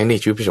ว่าเอาไปใช้ใน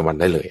ชีวิตประจำวัน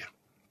ได้เลย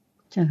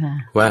เจ้าค่ะ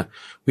ว่า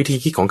วิธี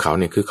คิดของเขา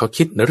เนี่ยคือเขา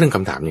คิดในเรื่องค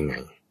ำถามยังไง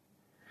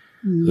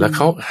แล้วเข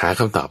าหา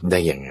คำตอบได้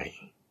ยังไง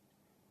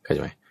เข้าใจ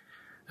ไหม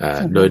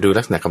โดยดู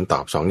ลักษณะคำตอ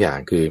บ2 อย่าง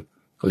คือ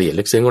ละเอียด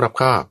ลึกซึ้งรอบ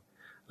คอบ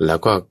แล้ว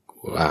ก็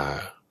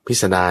พิ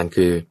สดาร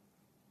คือ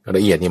ล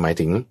ะเอียดนี่หมาย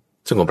ถึง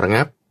สงบระ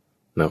งับ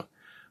เนาะ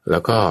แล้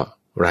วก็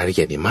รายละเ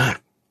อียดนี่มาก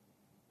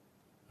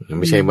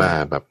ไม่ใช่ว่า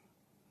แบบ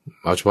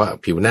เอาเฉพาะ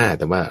ผิวหน้า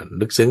แต่ว่า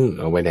ลึกซึ้ง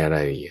เอาไว้ในร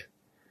ายละเอียด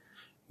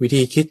วิ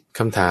ธีคิด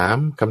คำถ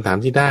าม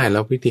ที่ได้แล้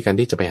ววิธีการ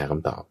ที่จะไปหาค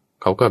ำตอบ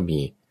เขาก็มี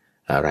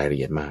รายละเ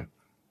อียดมาก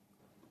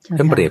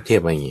ถ้าเปรียบเทีย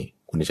บมาอย่างนี้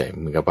คุณใจ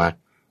เหมือนกับว่า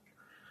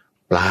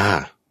ปลา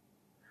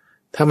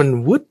ถ้ามัน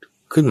วุด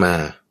ขึ้นมา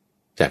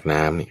จาก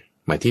น้ำเนี่ย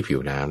มาที่ผิว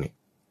น้ำเนี่ย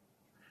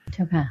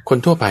คน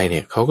ทั่วไปเนี่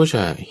ยเขาก็จ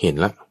ะเห็น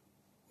ละ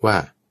ว่า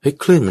เฮ้ย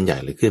คลื่นมันใหญ่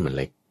หรือคลื่นมัน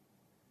เล็ก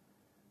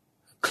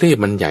คลื่น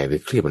มันใหญ่หรื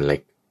อคลื่นมันเล็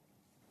ก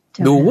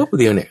ดูวับ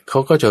เดียวเนี่ยเขา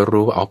ก็จะ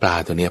รู้ว่าปลา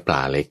ตัวนี้ปล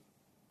าเล็ก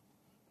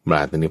ปล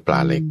าตัวนี้ปลา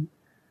เล็ก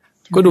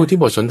ก็ดูที่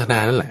บทสนทนา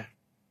นั่นแหละ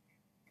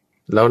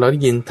เราได้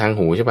ยินทาง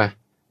หูใช่ป่ะ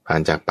ผ่า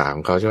นจากปากข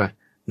องเขาใช่ป่ะ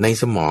ใน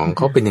สมองเ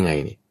ขาเป็นยังไง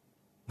นี่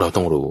เรา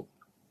ต้องรู้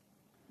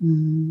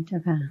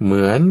เห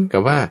มือนกั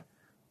บว่า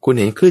คุณ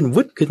เห็นคลื่น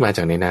วุดขึ้นมาจ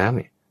ากในน้ำเ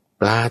นี่ย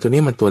ปลาตัว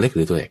นี้มันตัวเล็กห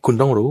รือตัวใหญ่คุณ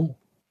ต้องรู้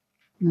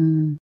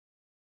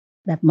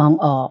แบบมอง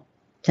ออก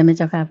ใช่ไหมเ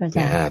จ้าค่ะพระอาจา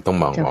รย์ต้อง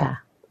มองออก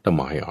ต้อง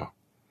มองให้ออก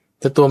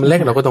ถ้าตัวมันเล็ก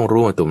เราก็ต้อง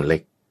รู้ว่าตัวมันเล็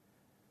ก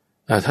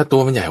ถ้าตั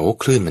วมันใหญ่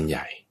คลื่นมันให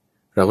ญ่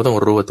เราก็ต้อง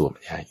รู้ว่าตัวมั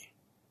นใหญ่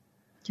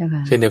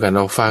เช่นเดียวกันเ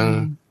ราฟัง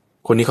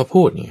คนนี้เขา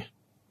พูดเนี่ย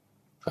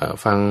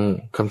ฟัง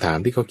คำถาม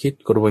ที่เขาคิด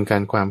กระบวนกา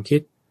รความคิ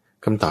ด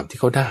คำตอบที่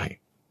เขาได้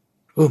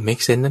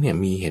make sense นะเนี่ย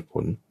มีเหตุผ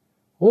ล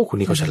คน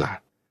นี้เขาฉลาด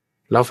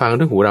เราฟัง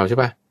ด้วยหูเราใช่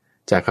ป่ะ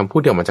จากคำพูด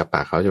ที่ออกมาจากป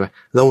ากเขาใช่ป่ะ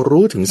เรา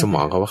รู้ถึงสม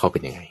องเขาว่าเขาเป็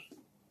นยังไง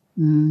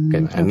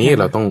อันนี้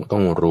เราต้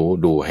องรู้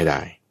ดูให้ได้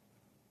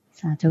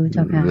สาธุเ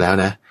จ้าค่ะแล้ว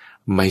นะ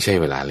ไม่ใช่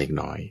เวลาเล็ก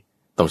น้อย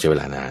ต้องใช้เว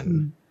ลานาน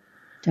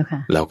เจ้าค่ะ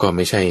แล้วก็ไ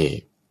ม่ใช่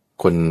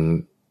คน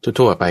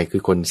ทั่วไปคื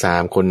อคนซา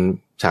มคน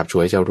ฉาบฉ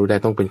วยจะรู้ได้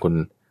ต้องเป็นคน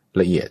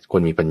ละเอียดค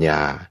นมีปัญญา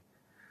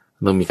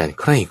ต้องมีการ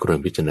ใคร่ครวญ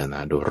พิจารณา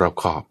โดยรอบ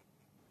คอบ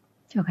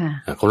เจ้าค่ะ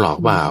เขาหลอก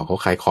เปล่าเขา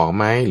ขายของ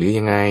ไหมหรือ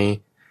ยังไง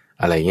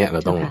อะไรเงี้ยเร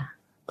าต้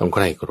องใค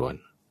ร่ครวญ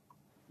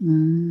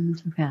เ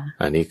จ้าค่ะ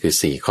อันนี้คือ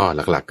4ข้อ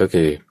หลักๆก็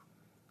คือ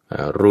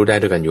รู้ได้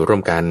ด้วยกันอยู่ร่ว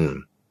มกัน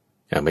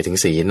ไม่ถึง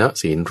ศีลเนาะ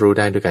ศีลรู้ไ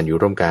ด้ด้วยกันอยู่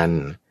ร่วมกัน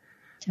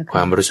คว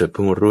ามบริสุทธิ์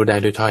พึงรู้ได้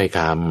ด้วยถ้อยค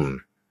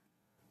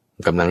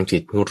ำกำลังจิ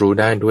ตพึงรู้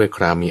ได้ด้วยค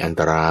ราวมีอัน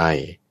ตราย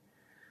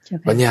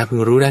ปัญญาพึง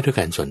รู้ได้ด้วย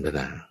การสนทน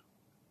า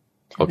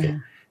โอเค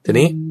ที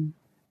นี้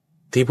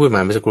ที่พูดม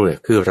าเมื่อสักครู่เนี่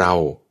ยคือเรา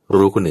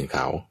รู้คนอื่นเข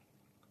า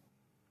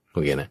โอ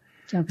เคนะ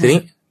ทีนี้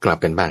กลับ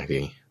กันบ้างที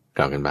นี้ก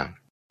ลับกันบ้าง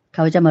เข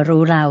าจะมา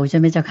รู้เราใช่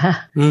ไหมเจ้าค่ะ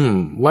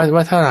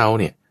ว่าถ้าเรา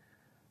เนี่ย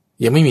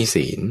ยังไม่มี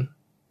ศีล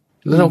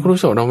แล้วเราก็รู้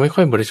สึกเราไม่ค่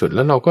อยบริสุทธิ์แ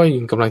ล้วเราก็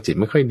ยังกำลังจิต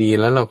ไม่ค่อยดี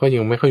แล้วเราก็ยั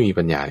งไม่ค่อยมี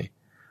ปัญญา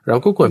เรา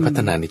ก็ควรพัฒ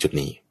นาในจุด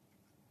นี้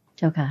เ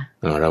จ้าค่ะ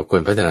เราคว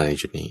รพัฒนาใน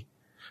จุดนี้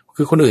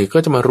คือคนอื่นก็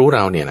จะมารู้เร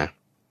าเนี่ยนะ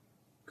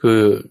คือ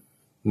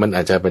มันอ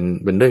าจจะเ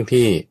ป็นเรื่อง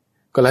ที่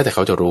ก็แล้วแต่เข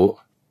าจะรู้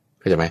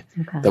เข้าใจไหม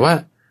แต่ว่า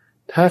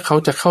ถ้าเขา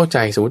จะเข้าใจ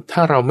สมมติถ้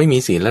าเราไม่มี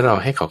ศีลแล้วเรา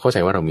ให้เขาเข้าใจ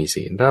ว่าเรามี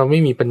ศีลเราไม่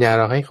มีปัญญา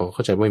เราให้เขาเ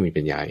ข้าใจว่าไม่มี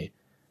ปัญญา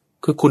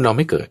คือคุณเราไ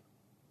ม่เกิด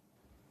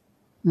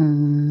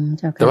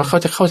แต่ว่าเขา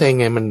จะเข้าใจ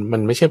ไงมั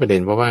นไม่ใช่ประเด็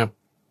นเพราะว่า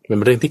มันเ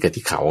ป็นเรื่องที่เกิด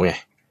ที่เขาไง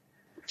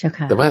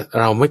แต่ว่า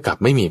เรา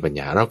ไม่มีปัญ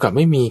ญาเรากลับไ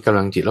ม่มีกำ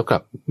ลังจิตเรากลั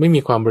บไม่มี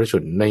ความบริสุ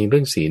ทธิ์ในเรื่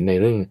องศีลใน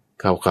เรื่อง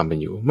ความเป็น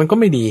อยู่มันก็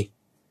ไม่ดี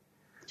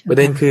ประ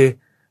เด็นคือ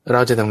เร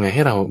าจะทำไงใ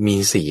ห้เรามี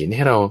ศีลใ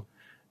ห้เรา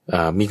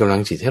มีกำลั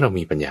งจิตให้เรา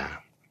มีปัญญา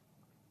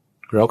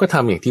เราก็ท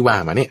ำอย่างที่ว่า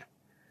มาเนี่ย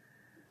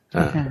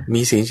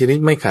มีศีลชนิด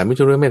ไม่ขาดไม่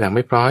ชั่วไม่ด่างไ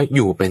ม่พร้อยอ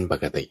ยู่เป็นป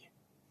กติ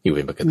อยู่เ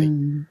ป็นปกติ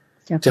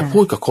จะพู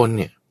ดกับคนเ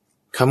นี่ย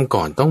คำ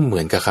ก่อนต้องเหมื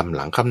อนกับคำห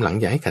ลัง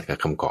อย่าให้ขัดกับ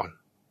คำก่อน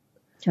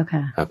เจ้าค่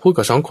ะพูด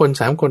กับ2 คน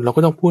 3 คนเรา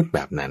ก็ต้องพูดแบ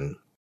บนั้น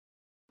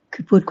คื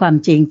อพูดความ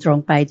จริงตรง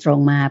ไปตรง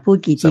มาพูด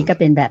กี่ทีก็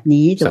เป็นแบบ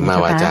นี้สัมมา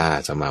วาจา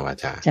สัมมาวา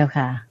จาเจ้า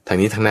ค่ะทาง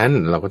นี้ทางนั้น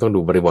เราก็ต้องดู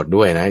บริบท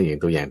ด้วยนะอย่าง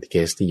ตัวอย่างที่เค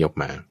สที่ยก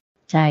มา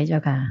ใช่เจ้า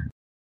ค่ะ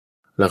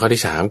แล้วข้อ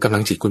ที่3กำลั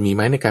งจิตคุณมีไห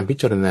มในการพิ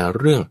จารณา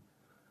เรื่อง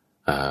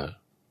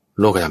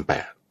โลกธรรม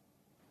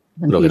8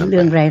บางทีเ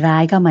รื่องร้า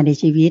ยๆเข้ามาใน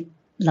ชีวิต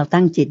เรา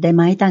ตั้งจิตได้ไ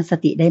หมตั้งส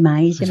ติได้ไหม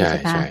ใช่ไหมเจ้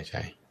าค่ะใ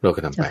ช่โลก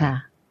ธรรม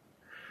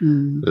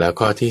8แล้ว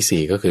ข้อ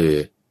ที่4ก็คือ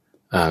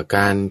ก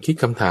ารคิด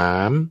คำถา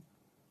ม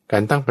กา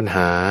รตั้งปัญห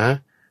า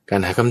การ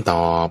หาคำต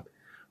อบ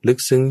ลึก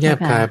ซึ้งแยบ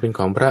คายเป็นข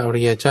องพระอ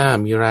ริยเจ้า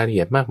มีรายละเ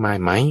อียดมากมาย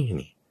ไหม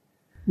นี่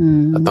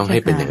ต้องให้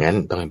เป็นอย่างนั้น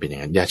ต้องให้เป็นอย่า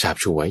งนั้นอย่าฉาบ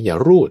ฉวยอย่า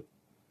รูด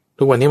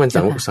ทุกวันนี้มัน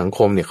สังค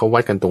มเนี่ยเขาวั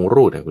ดกันตรง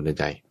รูดนะคุณ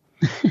ใจ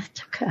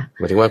ห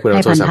มายถึงว่าคุณเอา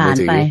โทรศัพท์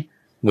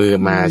มือ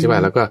มาใช่ป่ะ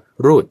แล้วก็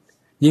รูด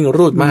ยิ่ง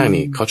รูดมาก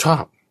นี่เขาชอ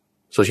บ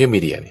โซเชียล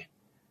มีเดียเนี่ย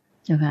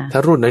ถ้า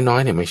รูดน้อ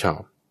ยๆเนี่ยไม่ชอ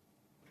บ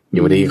อ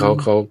ยู่ดีเข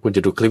าคุณจ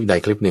ะดูคลิปใด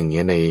คลิปหนึ่งเ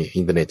งี้ยใน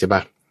อินเทอร์เน็ตใช่ป่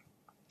ะ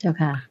เจ้า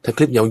ค่ะถ้าค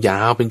ลิปยา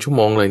วๆเป็นชั่วโ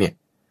มงเลยเนี่ย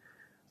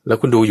แล้ว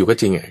คุณดูอยู่ก็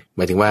จริงห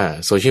มายถึงว่า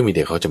โซเชียลมีเดี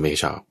ยเขาจะไม่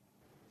ชอบ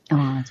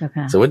เจ้า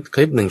ค่ะสมมติค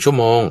ลิป1 ชั่ว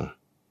โมง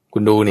คุ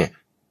ณดูเนี่ย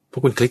พว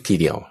กคุณคลิกที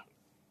เดียว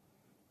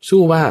สู้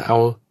ว่าเอา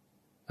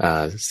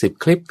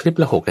10 คลิป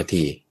ละ6 นา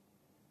ที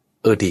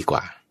ดีกว่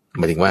าห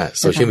มายถึงว่า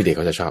โซเชียลมีเดียเ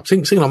ขาจะชอบ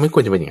ซึ่งเราไม่ค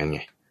วรจะเป็นอย่างนั้นไ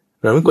ง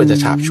เราไม่ควรจะ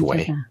ฉาบฉวย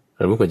เ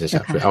ราไม่ควรจะฉ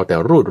าบฉวยเอาแต่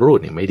รูด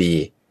เนี่ยไม่ดี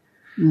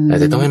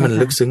แต่ต้องให้มัน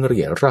ลึกซึ้งละเ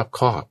อียดรอบค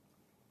อบ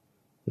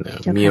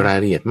มีราย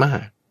ละเอียดมาก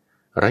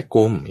รัด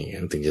กุมอย่าง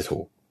นั้นถึงจะถู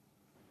ก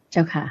เ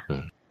จ้าค่ะ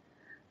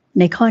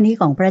ในข้อนี้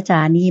ของพระอาจ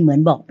ารย์นี่เหมือน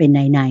บอกเป็นใน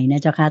นะ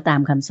เจ้าค่ะตา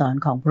มคำสอน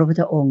ของพระพุท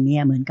ธองค์เนี่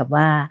ยเหมือนกับ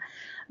ว่า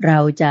เรา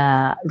จะ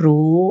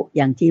รู้อ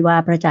ย่างที่ว่า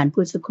พระอาจารย์พู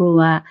ดสักครู่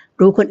ว่า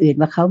รู้คนอื่น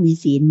ว่าเขามี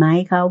ศีลไหม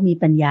เขามี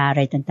ปัญญาอะไ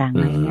รต่างๆไ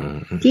หมเนี่ย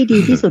ที่ดี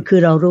ที่สุดคื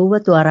อเรารู้ว่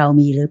าตัวเรา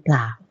มีหรือเป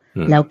ล่า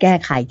แล้วแก้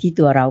ไขที่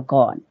ตัวเรา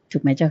ก่อนถู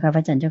กไหมเจ้าค่ะพร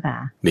ะอาจารย์เจ้าค่ะ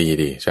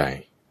ดีใช่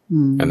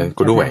อันนั้น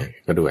ก็ด้วย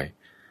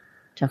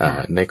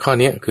ในข้อ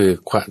นี้คือ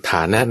ฐ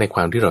านะในคว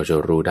ามที่เราจะ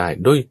รู้ได้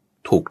ด้วย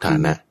ถูกฐา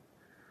นะ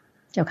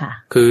เจ้าค่ะ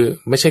คือ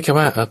ไม่ใช่แค่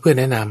ว่าเพื่อน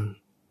แนะน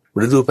ำห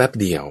รือดูแป๊บ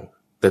เดียว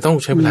แต่ต้อง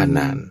ใช้เวลาน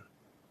าน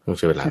ต้องใ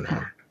ช้เวลานา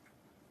น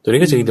ตัว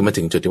นี้ก็จึงจะมา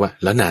ถึงจุดที่ว่า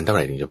แล้วนานเท่าไห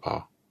ร่ถึงจะพอ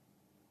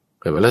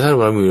แล้วถ้า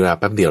เรามีเวลา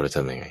แป๊บเดียวเราจะ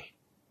ทำยังไง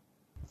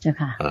เจ้า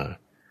ค่ะ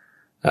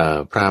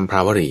พราหมณ์พรา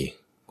วรี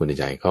คุณ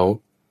ใจเขา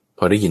พ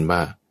อได้ยินว่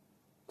า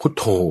พุท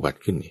โธบัด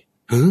ขึ้นนี่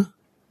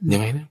ยั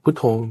งไงนะพุท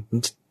โธ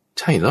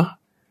ใช่เหรอ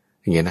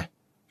อย่างเงี้ยนะ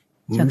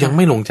ยังไ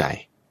ม่ลงใจ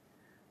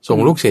ส่ง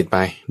ลูกศิษย์ไป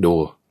ดู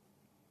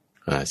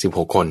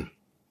16 คน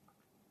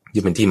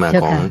ที่เป็นที่มา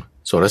ของ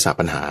โสรส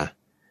ปัญหา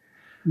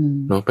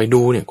เราไป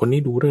ดูเนี่ยคนนี้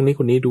ดูเรื่องนี้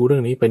คนนี้ดูเรื่อ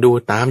งนี้ไปดู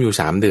ตามอยู่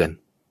3 เดือน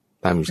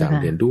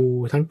ดู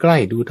ทั้งใกล้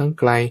ดูทั้ง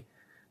ไกล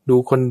ดู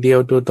คนเดียว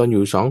ดูตอนอ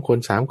ยู่2 คน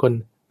3 คน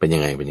เป็นยั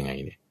งไง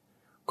เนี่ย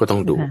ก็ต้อ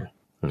งดู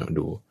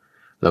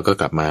แล้วก็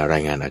กลับมารา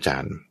ยงานอาจา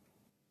รย์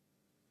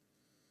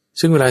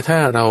ซึ่งเวลาถ้า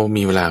เรา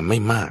มีเวลาไม่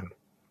มาก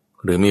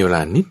หรือมีเวล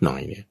านิดหน่อ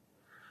ยเนี่ย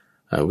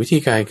วิธี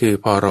การคือ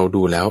พอเรา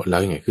ดูแล้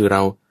วยังไงคือเร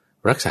า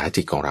รักษา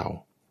จิตของเรา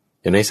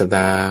อย่างในสัปด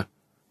าห์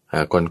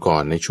ก่อ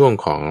นในช่วง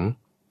ของ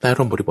ใต้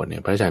ร่มโพธิบทเนี่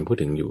ยพระอาจารย์พูด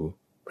ถึงอยู่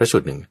พระสู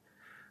ตรหนึ่ง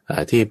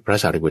ที่พระ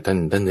สารีบุตรท่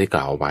านได้ก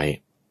ล่าวไว้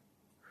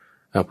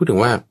พูดถึง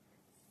ว่า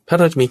ถ้า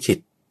เราจะมีจิต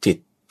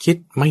คิด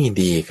ไม่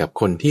ดีกับ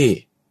คนที่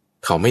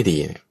เขาไม่ดี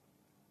เนี่ย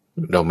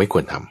เราไม่ค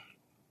วรท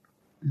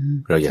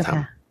ำเราอย่าท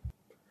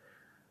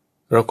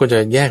ำเราควรจะ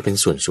แยกเป็น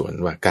ส่วน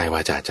ๆว่ากายว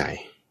าจาใจ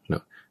เนา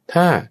ะ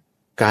ถ้า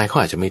กายเขา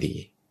อาจจะไม่ดี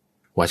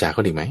วาจาเข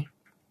าดีไหม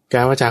ก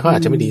ายวาจาเขาอา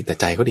จจะไม่ดีแต่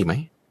ใจเขาดีไหม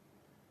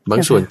บา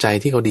งส่วนใจ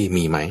ที่เขาดี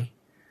มีไหม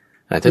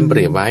ท่านเป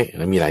รียบไว้แ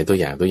ล้วมีหลายตัว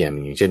อย่างอ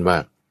ย่างเช่นว่า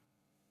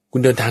คุ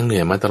ณเดินทางเหนื่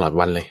อยมาตลอด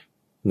วันเลย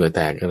เหงื่อแต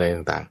กอะไร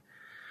ต่าง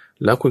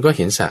ๆแล้วคุณก็เ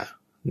ห็นสระ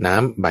น้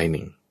ำใบห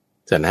นึ่ง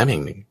สระน้ำแห่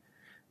งหนึ่ง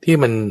ที่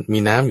มันมี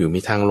น้ำอยู่มี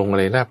ทางลงอะ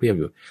ไรราบเรียบ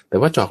อยู่แต่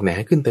ว่าจอกแหน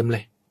ขึ้นเต็มเล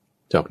ย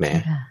จอกแหน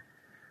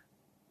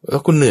แล้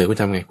วคุณเหนื่อยคุณ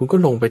ทำไงคุณก็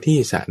ลงไปที่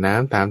สระน้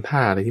ำตามท่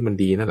าอะไรที่มัน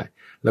ดีนั่นแหละ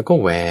แล้วก็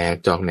แหวก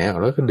จอกแหนออก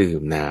แล้วก็ดื่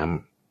มน้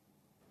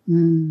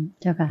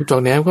ำเจ้าค่ะจอ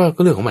กแหน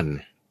ก็เรื่องของมัน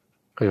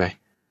เข้าใจไหม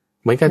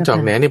เหมือนกันจอก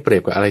แหนเนี่ยเปรีย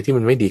บกับอะไรที่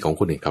มันไม่ดีของ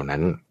คนอื่นเขานั้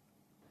น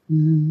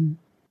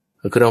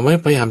คือเราไม่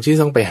พยายามที่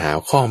ต้องไปหา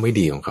ข้อไม่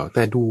ดีของเขาแ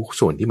ต่ดู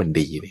ส่วนที่มัน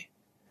ดีนี่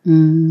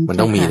มัน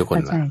ต้องมีทุกคน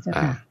ละ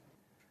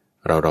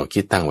เรา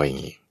คิดตั้งไว้อย่า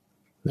งนี้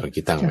เรา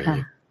คิดตั้งไว้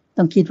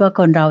ต้องคิดว่า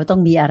คนเราต้อ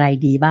งมีอะไร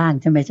ดีบ้าง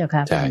ใช่ไหมเจ้าค่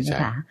ะใช่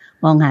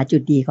มองหาจุ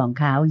ดดีของ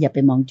เขาอย่าไป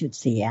มองจุด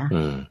เสีย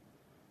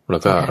แล้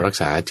วก็รัก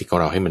ษาจิตของ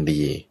เราให้มัน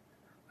ดี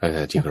รักษ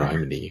าจิตของเราให้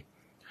มันดี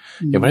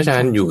อย่างพระอาจา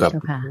รย์อยู่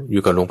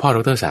กับหลวงพ่อด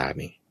ร.ศาสตร์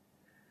นี่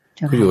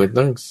คืออยู่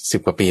ตั้ง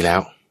10 กว่าปีแล้ว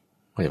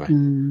เข้าใจไหม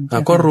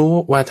ก็รู้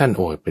ว่าท่าน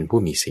เป็นผู้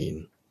มีศีล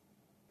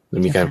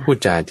มีการพูด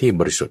จาที่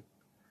บริสุทธิ์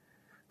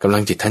กำลั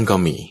งจิตท่านก็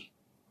มี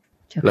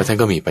แล้วท่าน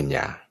ก็มีปัญญ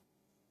า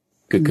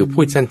คือพู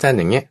ดสั้นๆ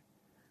อย่างเงี้ย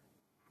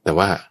แต่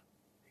ว่า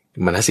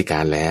มนสิกา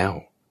รแล้ว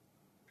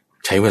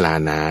ใช้เวลา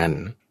นาน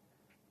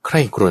ใค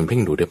ร่ครวญเพ่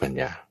งดูด้วยปัญ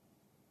ญา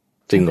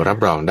จึงรับ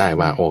รองได้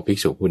ว่าภิก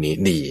ษุผู้นี้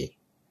ดี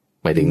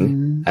หมายถึง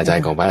อาจาร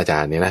ย์ของพระอาจา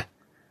รย์เนี่ยนะ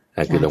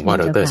คือหลวงพ่อ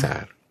ดร.ศา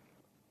สตร์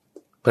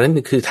เพราะฉะนั้น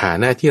คือฐา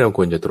นะที่เราค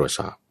วรจะตรวจส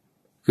อบ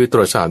คือต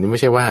รวจสอบนี่ไ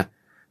ม่ใช่ว่า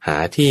หา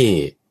ที่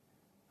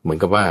เหมือน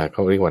กับว่าเข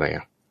าเรียกว่าอะไร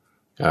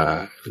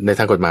ในท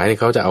างกฎหมายนี่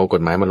เขาจะเอาก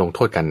ฎหมายมาลงโท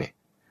ษกันเนี่ย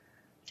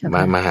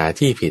มาหา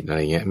ที่ผิดอะไร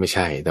เงี้ยไม่ใ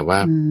ช่แต่ว่า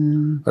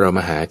เราม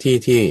าหาที่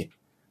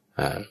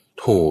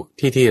ถูก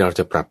ที่เราจ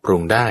ะปรับปรุ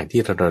งได้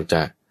ที่เราจ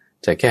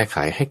ะแก้ไข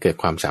ให้เกิด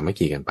ความสามัค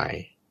คีกันไป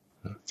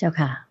เจ้า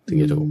ค่ะถึง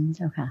จะถูกเ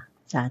จ้าค่ะ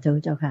สาธุ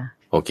เจ้าค่ะ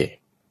โอเค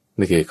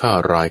นี่คือข้อ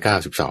192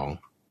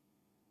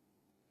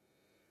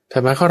ถั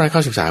ดมาข้อ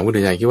193คุณเด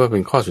ชคิดว่าเป็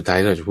นข้อสุดท้าย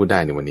ที่เราจะพูดได้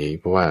ในวันนี้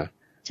เพราะว่า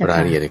รา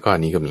ยละเอียดในข้อ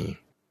นี้ก็มี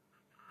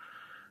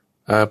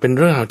เป็น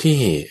เรื่องราวที่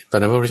ตอน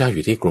นั้นพระพุทธเจ้าอ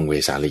ยู่ที่กรุงเว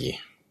สาลี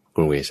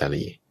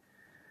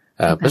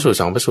พระสูตร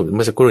2พระสูตรเ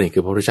มื่อสักครู่นี้คื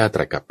อพระพุทธเจ้าต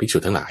รัสกับภิกษุ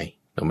ทั้งหลาย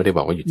เราไม่ได้บ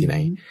อกว่าอยู่ที่ไหน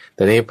แ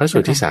ต่ในพระสู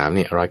ตรที่3เ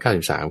นี่ย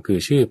193คือ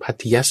ชื่อพัท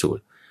ธิยสูต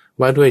ร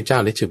ว่าด้วยเจ้า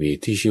ฤชวี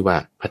ที่ชื่อว่า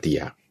พัทธิย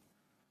ะ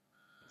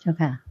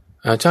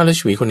เจ้าฤ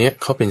ชวีคนนี้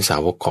เขาเป็นสา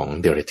วกของ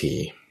เดรัจฉี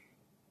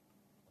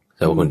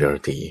สาวกของเด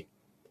รัจฉี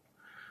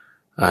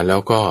แล้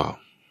วก็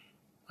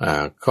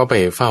เขาไป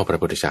เฝ้าพระ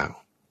พุทธเจ้า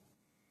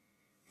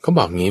เขาบ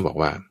อกงี้บอก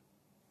ว่า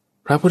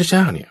พระพุทธเจ้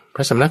าเนี่ยพ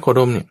ระสมณโคด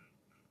มเนี่ย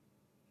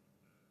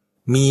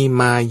มี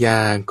มายา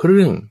เค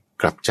รื่อง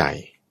กลับใจ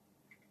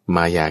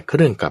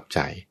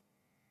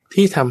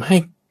ที่ทำให้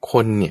ค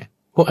นเนี่ย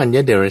พวกอัญญ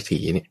เดรัจฉี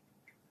เนี่ย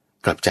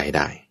กลับใจไ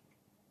ด้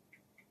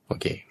โอ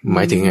เคหม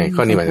ายถึงไงข้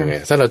อนี้หมายถึงไง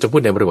ถ้าเราจะพู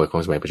ดในบริบทขอ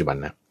งสมัยปัจจุบัน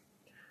นะ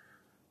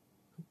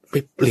ไป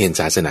เปลี่ยน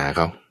ศาสนาเข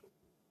า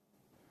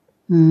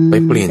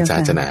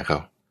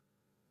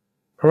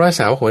เพราะว่าส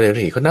าวของเดรัจ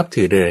ฉีเขานับ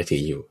ถือเดรัจฉี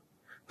อยู่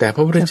แต่พ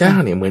ระพุทธเจ้า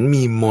เนี่ยเหมือน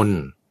มีมน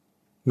ต์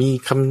มี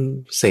ค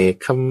ำเสก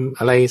คำ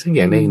อะไรสักอ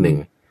ย่างใดหนึ่ง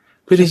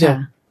เพื่อที่จะ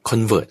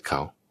convert เข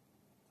า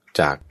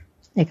จาก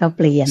เขาเ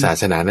ปลี่ยนศา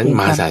สนานั้น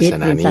มาศาส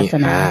นานี้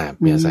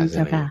เปลี่ยนศาส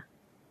นา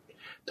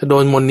ถ้าโด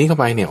นมนต์นี้เข้า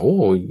ไปเนี่ยโอ้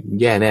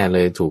แย่แน่เล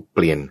ยถูกเป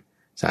ลี่ยน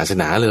ศาส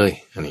นาเลย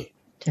อันนี้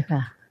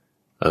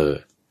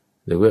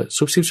หรือว่า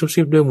ซุบ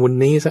ซิบด้วยมนต์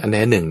นี้สักอันใด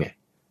หนึ่งเนี่ย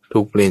ถู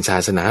กเปลี่ยนศา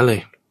สนาเลย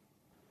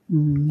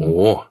โอ้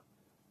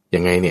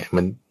ยังไงเนี่ย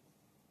มัน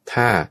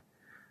ถ้า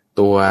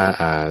ตั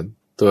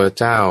ว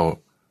เจ้า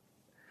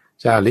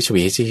ฤช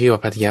วีที่ชื่อว่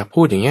าพัทยา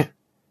พูดอย่างเงี้ย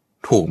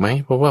ถูกไหม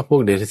เพราะว่าพว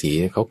กเดรัจฉี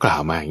เขากล่า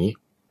วมาอย่างนี้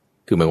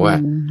คือหมายว่า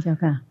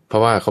เพรา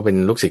ะว่าเขาเป็น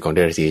ลูกศิษย์ของเด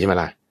รัจฉีใช่ไหม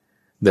ล่ะ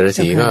เดรัจ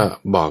ฉีก็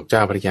บอกเจ้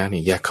าพัทยา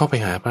นี่อย่าเข้าไป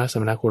หาพระส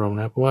มณโคดม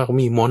นะเพราะว่าเขา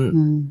มีมนต์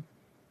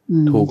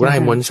ถูกไล่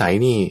มนต์ใส่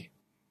นี่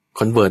ค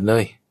อนเวิร์ตเล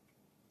ย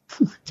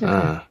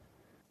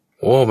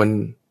โอ้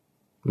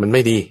มันไ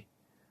ม่ดี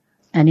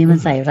อันนี้มัน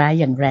ใส่ร้าย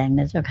อย่างแรง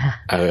นะเจ้าค่ะ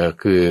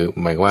คือ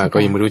หมายว่าก็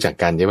ยังไม่รู้จัก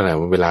กันใช่ไหมล่ะ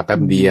เวลาแป๊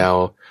บเดียว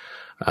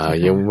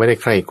ยังไม่ได้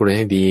ใคร่ครวญใ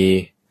ห้ดี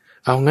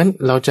เอางั้น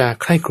เราจะ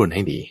ใคร่ครวญใ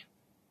ห้ดี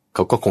เข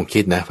าก็คง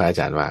คิดนะพระอา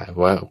จารย์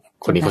ว่า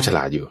คนนี้เขาฉล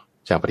าดอยู่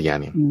เจ้าปริยา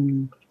เนี่ย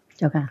เ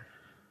จ้าค่ะ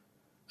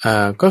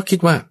ก็คิด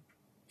ว่า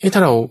ถ้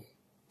าเ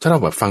รา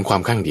แบบฟังควา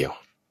มข้างเดียว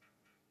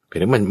เห็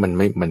นว่ามั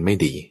นไม่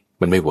ดี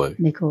มันไม่เวิร์ก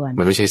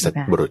มันไม่ใช่สัต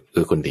บุรุษ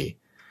คนดี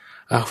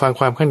ฟัง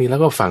ความข้างนี้แล้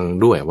วก็ฟัง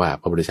ด้วยว่า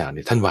พระพุทธเจ้าเ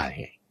นี่ยท่านว่า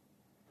ไง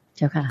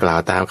กล่าว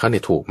ตามเขาเนี่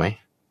ยถูกไหม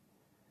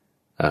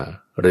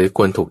หรือค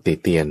วรถูกติ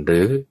เตียนหรื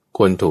อค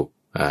วรถูก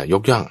ย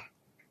กย่อง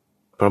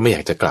พ ราะไม่อย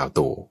ากจะกล่าว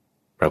ตู่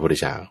พระพุทธ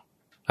เจ้า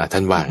ท่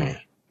านว่าไง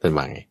ท่าน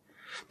ว่าไง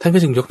ท่านก็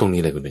จึงยกตรง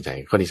นี้เลยคุณดวงใจ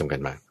ข้อนี้สำคัญ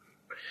มาก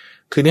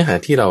คือเนื้อหา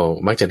ที่เรา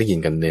มักจะได้ยิน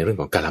กันในเรื่อง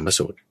ของกาลาม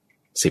สูตร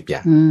10 อย่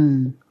าง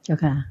เจ้า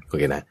ค่ะโอ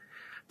เคนะ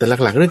แต่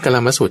หลักๆเรื่องกาล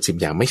ามสูตร10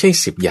 อย่างไม่ใช่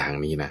10 อย่าง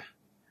นี้นะ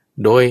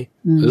โดย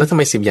แล้วทำไ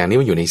ม10 อย่างนี้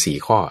มันอยู่ใน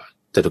4 ข้อ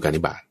จตุการ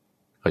นิบาต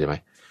เข้าใจไหม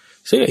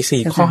ซึ่งไอ้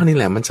4 ข้อนี่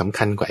แหละมันสำ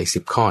คัญกว่าไอ้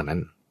10 ข้อนั้น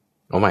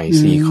เอาใหม่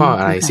4 ข้อ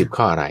อะไร10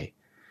 ข้ออะไร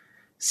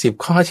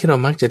10 ข้อที่เรา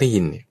มักจะได้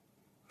ยินเนี่ย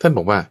ท่านบ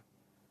อกว่า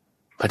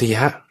ปฏิย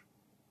ะ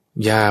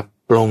อย่า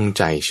ปลง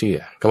ใจเชื่อ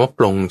คำว่าป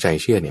ลงใจ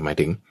เชื่อเนี่ยหมาย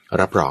ถึง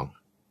รับรอง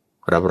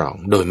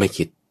โดยไม่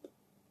คิด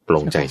ปล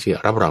งใจเชื่อ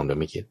รับรองโดย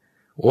ไม่คิด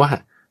ว่า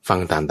ฟัง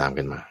ตาม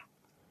กันมา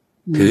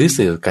ถือ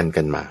สื่อ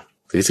กันมา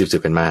ถือสื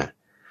บกันมา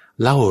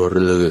เล่า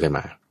ลือกันม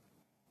า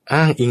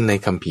อ้างอิงใน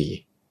คัมภีร์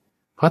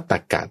เพราะตร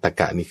ร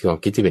กะนี่คือความ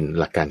คิดที่เป็น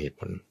หลักการเหตุ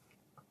ผล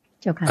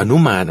อนุ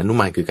มา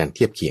นคือการเ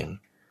ทียบเคียง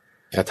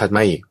ถัดม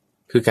าอีก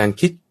คือการ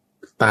คิด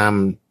ตาม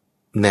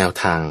แนว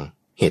ทาง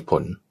เหตุผ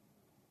ล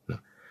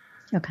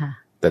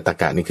แต่ตรร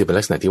กะนี่คือเป็น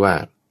ลักษณะที่ว่า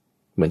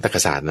เหมือนตรรก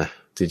ศาสตร์นะ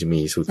จะมี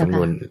สูตรคำน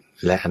วณ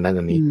และอันนั้น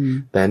อันนี้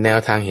แต่แนว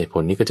ทางเหตุผ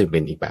ลนี่ก็จะเป็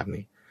นอีกแบบนึ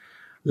ง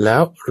แล้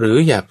วหรือ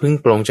อย่าพึ่ง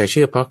ปลงใจเ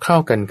ชื่อเพราะเข้า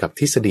กันกับ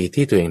ทฤษฎี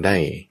ที่ตัวเองไ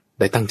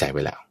ด้ตั้งใจไ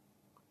ว้แล้ว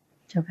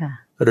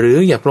หรือ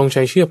อย่าปลงใจ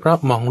เชื่อเพราะ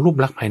มองรูป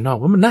ลักษณ์ภายนอก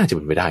ว่ามันน่าจะเ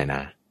ป็นไปได้น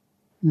ะ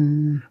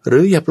หรื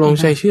ออย่าปลง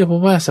ใจเชื่อเพรา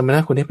ะว่าสมณะ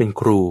คนนี้เป็น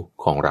ครู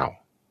ของเรา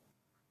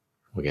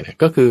โอเคนะ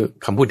ก็คือ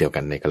คำพูดเดียวกั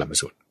นในกาลาม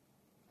สูตร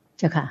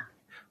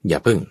อย่า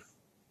พึ่ง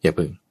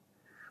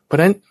เพราะฉ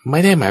ะนั้นไม่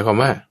ได้หมายความ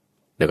ว่า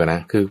เดี๋ยวก่อนนะ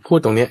คือพูด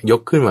ตรงนี้ย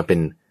กขึ้นมาเ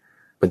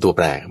ป็นตัวแ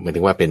ปรหมายถึ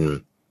งว่าเ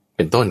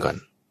ป็นต้นก่อน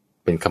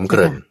เป็นคำเก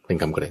ริ่น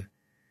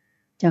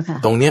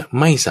ตรงเนี้ย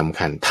ไม่สำ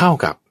คัญเท่า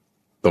กับ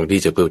ตรงที่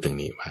จะพูดถึง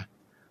นี้ว่า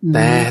แ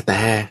ต่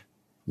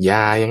อย่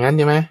าอย่างนั้นใ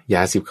ช่ไหมอย่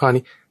า10 ข้อ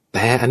นี้แ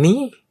ต่อันนี้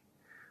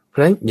เพราะ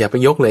ฉะนั้นอย่าไป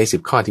ยกเลย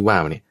10 ข้อที่ว่า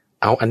มาเนี่ย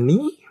เอาอัน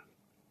นี้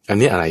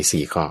อะไร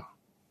4 ข้อ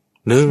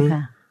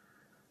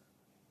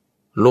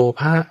1โล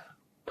ภะ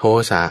โท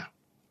สะ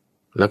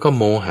แล้วก็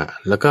โมหะ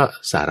แล้วก็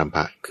สารัมภ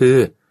ะคือ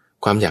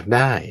ความอยากไ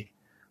ด้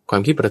ควา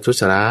มคิดประทุ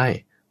ษร้าย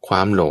คว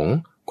ามหลง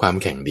ความ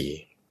แข่งดี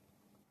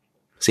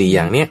4 อ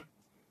ย่างเนี้ย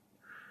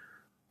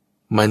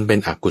มันเป็น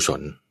อกุศ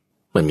ล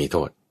มันมีโท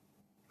ษ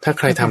ถ้าใ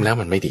ครทำแล้ว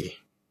มันไม่ดี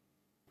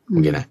โอ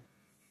เคนะ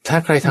ถ้า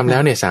ใครทำแล้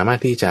วเนี่ยสามารถ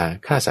ที่จะ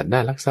ฆ่าสัตว์ได้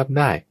ลักทรัพย์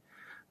ได้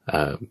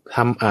ท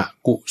ำอ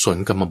กุศล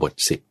กรรมบท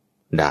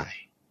10ได้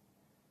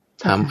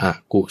ทำอ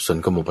กุศล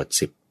กรรมบท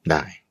10ไ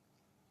ด้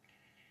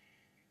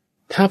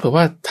ถ้าเผื่อ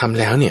ว่าทำ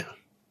แล้วเนี่ย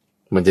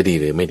มันจะดี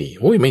หรือไม่ดี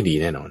โอ้ยไม่ดี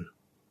แน่นอน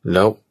แ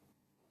ล้ว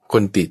ค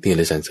นติเตียนห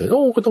รือสรรเสริญ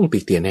ก็ต้องติ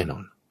เตียนแน่นอ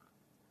น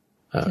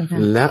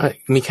แล้ว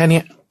มีแค่เนี้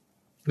ย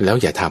แล้ว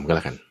อย่าทำก็แ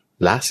ล้วกัน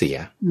ละเสีย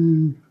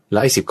แล้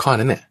วไอ้10 ข้อ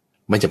นั้นเนี่ย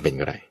ไม่จำเป็น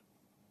ก็ได้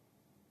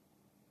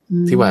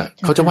ที่ว่า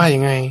เขาจะว่ายั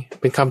งไง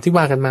เป็นคำที่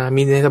ว่ากันมา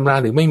มีในตำรา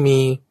หรือไม่มี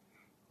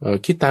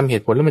คิดตามเห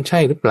ตุผลแล้วมันใช่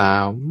หรือเปล่า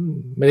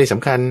ไม่ได้ส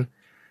ำคัญ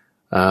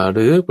ห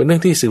รือเป็นเรื่อ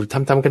งที่สืบ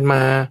ทำกันม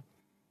า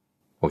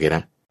โอเคน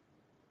ะ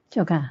เ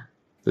จ้าค่ะ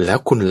แล้ว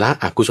คุณละ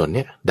อกุศลเ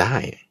นี่ยได้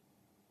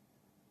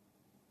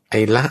ไอ้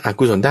ละอ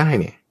กุศลได้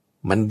เนี่ย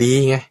มันดี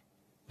ไง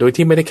โดย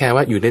ที่ไม่ได้แคร์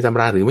ว่าอยู่ในตำ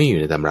ราหรือไม่อยู่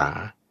ในตำรา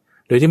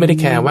โดยที่ไม่ได้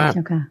แคร์ว่า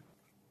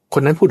ค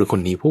นนั้นพูดหรือค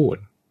นนี้พูด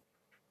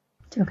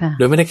โ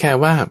ดยไม่ได้แคร์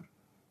ว่า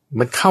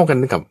มันเข้ากัน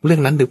กับเรื่อ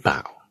งนั้นหรือเปล่า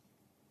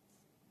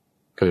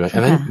ก็คืออั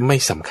นนั้นไม่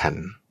สำคัญ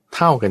เ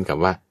ท่ากันกับ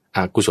ว่าอ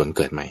กุศลเ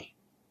กิดใหม่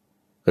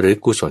หรือ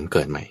กุศลเ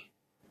กิดใหม่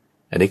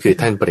อันนี้คือ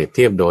ท่านเปรียบเ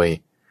ทียบโดย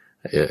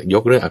ย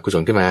กเรื่องอกุศ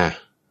ลขึ้นมา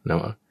เนา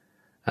ะ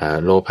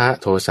โลภะ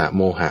โทสะโ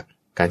มหะ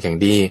การแข่ง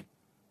ดี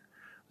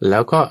แล้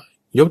วก็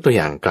ยกตัวอ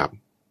ย่างกลับ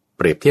เ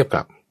ปรียบเทียบก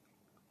ลับ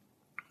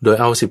โดย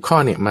เอา10 ข้อ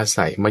เนี่ยมาใ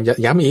ส่มา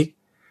ย้ำอีก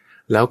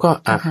แล้วก็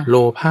อโล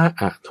ภะ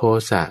อโท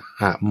สะ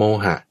อโม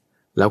หะ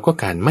แล้วก็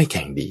การไม่แ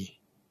ข่งดี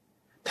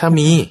ถ้า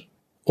มี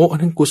อัน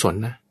นั้นกุศล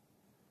นะ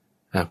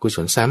กุศ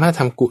ลสามารถ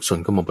ทำกุศล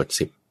กรรมบท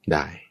10ไ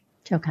ด้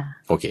เจ้าค่ะ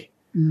โอเค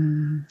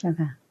เจ้า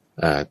ค่ะ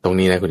ตรง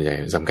นี้นะคุณใจ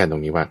สำคัญตร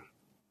งนี้ว่า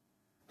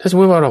ถ้าสม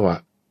มติว่าเรา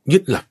ยึ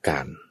ดหลักกา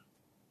ร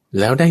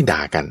แล้วได้ด่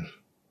ากัน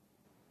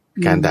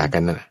การด่ากั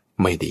นนั่น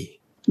ไม่ดี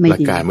หลัก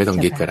การไม่ต้อง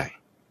ยึดก็ได้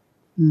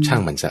ช่า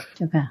งมันซะ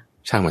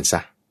ช่างมันซ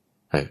ะ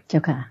เจ้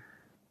าค่ะ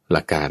ห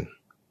ลักการ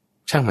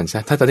ช่างมันซะ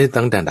ถ้าจะได้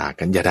ต้องด่า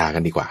กันอย่าด่ากั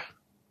นดีกว่า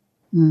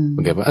โอ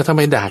เคป่ะทำไ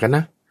มด่ากันน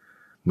ะ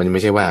มันไ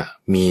ม่ใช่ว่า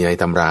มีใน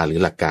ตำราหรือ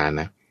หลักการ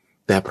นะ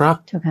แต่เพราะ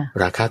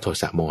ราคะโท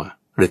สะโมหะ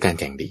หรือการ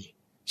แข่งดี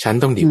ฉัน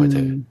ต้องดีกว่าเธ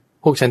อ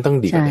พวกฉันต้อง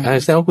ดีกว่า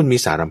แสดงว่าคุณมี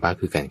สารัมภะ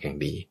คือการแข่ง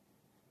ดี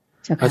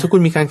ถ้าคุ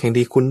ณมีการแข่ง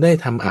ดีคุณได้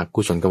ทำอ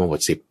กุศลกรรมบ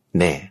ท10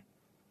แน่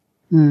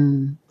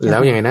แล้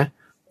วยังไงนะ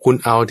คุณ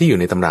เอาที่อยู่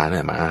ในตำรานั่นแ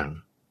หละมาอ้าง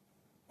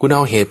คุณเอ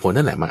าเหตุผล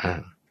นั่นแหละมาอ้า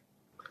ง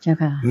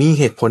มี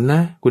เหตุผลน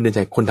ะคุณเดินใจ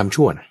คนทำ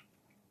ชั่วนะ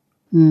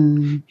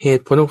เห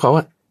ตุผลของเขา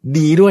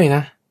ดีด้วยน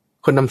ะ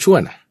คนทำชั่ว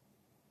นะ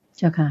เ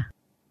จ้าค่ะ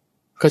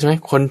ก็ใช่ไหม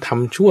คนท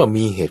ำชั่ว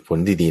มีเหตุผล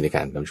ดีๆในก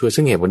ารทำชั่ว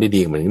ซึ่งเหตุผล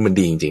ดีๆเหมือนมัน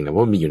ดีจริงๆนะเพรา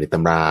ะมีอยู่ในต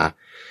ำรา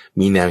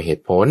มีแนวเห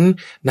ตุผล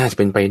น่าจะเ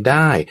ป็นไปไ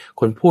ด้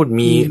คนพูด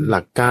มีห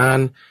ลักการ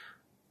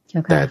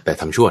แต่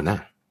ทำชั่วนะ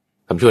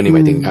ทำชั่วนี่หม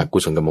ายถึงอกุ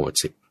ศลกรรมบท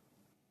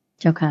10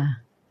เจ้าค่ะ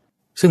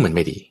ซึ่งมันไ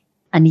ม่ดี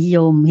อันนี้โย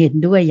มเห็น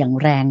ด้วยอย่าง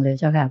แรงเลย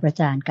เจ้าค่ะพระอา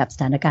จารย์กับส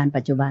ถานการณ์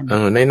ปัจจุบัน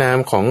ในนาม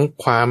ของ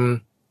ค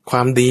ว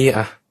ามดีอ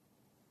ะ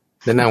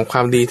ในนามของคว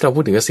ามดีที่เรา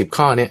พูดถึง10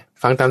 ข้อเนี่ย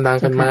ฟังตาม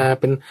ๆกันมา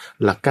เป็น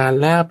หลักการ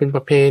แล้วเป็นป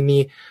ระเพณี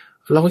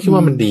เราก็คิดว่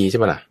ามันดีใช่ไ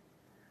หมล่ะ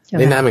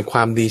ในนามเป็นคว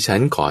ามดีฉัน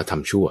ขอท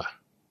ำชั่ว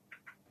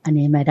อัน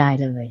นี้ไม่ได้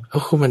เลย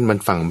คือมัน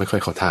ฟังไม่ค่อ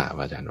ยเข้าท่า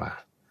อาจารย์ว่า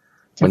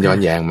มันย้อน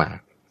แย้งมาก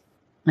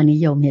อันนี้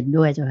โยมเห็น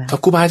ด้วยเจ้าค่ะ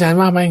ครูบาอาจารย์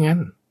ว่าไม่งั้น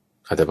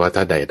แต่ว่าถ้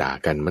าด่า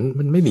กัน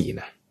มันไม่ดี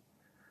นะ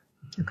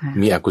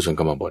มีอกุศล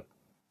กรรมบท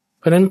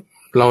เพราะฉะนั้น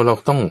เรา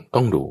ต้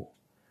องดู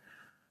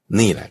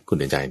นี่แหละคุณ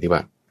เดินใจที่ว่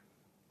า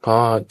พอ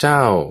เจ้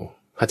า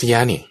พัทยา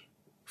นี่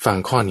ฟัง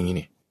ข้อนี้เ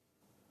นี่ย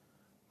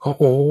เขา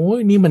โอ้ย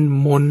นี่มัน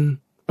มน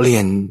เปลี่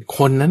ยนค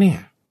นนะเนี่ย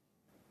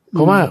เพ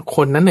ราะว่าค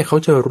นนั้นเนี่ยเขา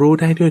จะรู้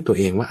ได้ด้วยตัว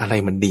เองว่าอะไร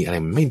มันดีอะไร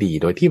มันไม่ดี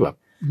โดยที่แบบ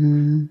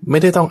ไม่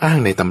ได้ต้องอ้าง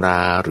ในตำรา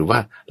หรือว่า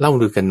เล่า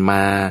ลือกันม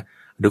า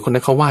หรือคน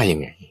นั้นเขาว่ายัง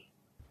ไง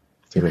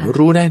จะเป็น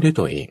รู้ได้ด้วย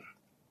ตัวเอง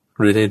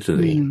รู้ได้ด้วยตั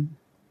วเอง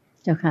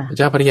เจ้าค่ะเ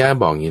จ้าพัทยา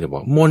บอกอย่างนี้เลยบ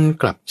อกมน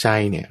กลับใจ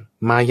เนี่ย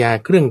มายา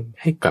เครื่อง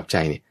ให้กลับใจ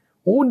เนี่ย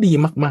โอ้ดี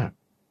มาก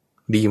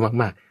ๆดี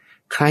มาก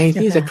ๆใคร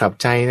ที่จะกลับ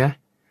ใจนะ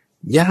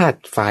ญาติ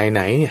ฝ่ายไห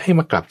นให้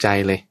มากลับใจ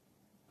เลย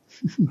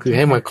คือใ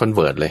ห้มาคอนเ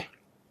วิร์ตเลย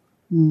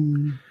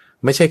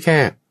ไม่ใช่แค่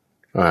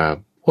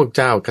พวกเ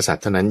จ้ากษัตริ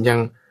ย์เท่านั้นยัง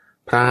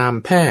พราหม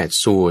ณ์แพทย์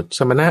สูตรส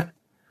มณะ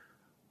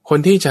คน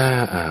ที่จะ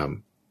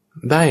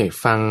ได้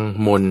ฟัง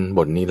มนต์บ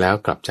ทนี้แล้ว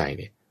กลับใจเ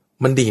นี่ย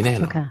มันดีแน่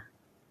นอน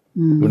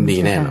มันดี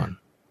แน่นอน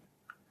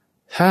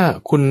ถ้า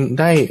คุณ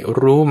ได้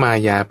รู้มา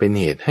ยาเป็น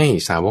เหตุให้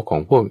สาวกขอ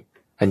งพวก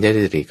อัญญา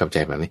ติกลับใจ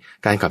แบบนี้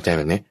การกลับใจแ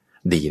บบนี้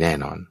ดีแน่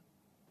นอน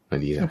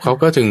ดีแล้วเขา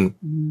ก็จึง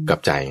กลั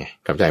บใจไง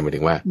กลับใจหมาย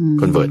ถึงว่า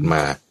คอนเวิร์ตม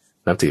า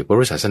นับถือพระ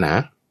พุทธศาสนา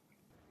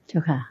เจ้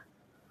าค่ะ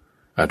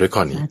ด้วยข้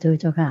อนี้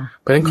เจ้าค่ะ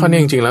เพราะฉะนั้นข้อนี้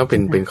จริงๆแล้ว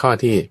เป็นข้อ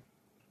ที่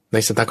ใน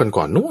สัปดาห์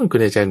ก่อนๆนู้นคุณ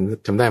อาจารย์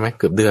จำได้ไหม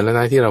เกือบเดือนแล้ว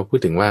นะที่เราพูด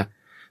ถึงว่า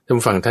ท่าน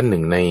ผู้ฟังท่านห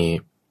นึ่งใน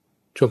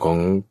ช่วงของ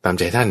ตาม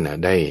ใจท่านนะ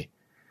ได้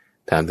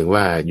ถามถึง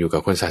ว่าอยู่กั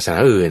บคนศาสนา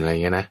อื่นอะไร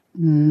เงี้ยนะ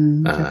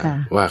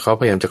ว่าเขา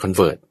พยายามจะคอนเ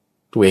วิร์ต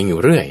ตัวเองอยู่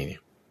เรื่อยเนี่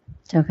ย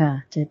เจ้าค่ะ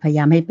จะพยาย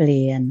ามให้เป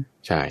ลี่ยน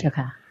ใช่เจ้า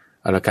ค่ะ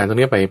หลักการตรง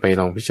นี้ไป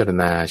ลองพิจาร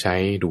ณาใช้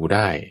ดูไ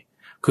ด้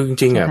คือจ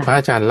ริงๆพระ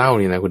อาจารย์เล่า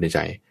นี่นะคุณใจ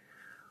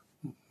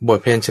บท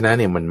เพลงชนะ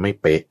เนี่ยมันไม่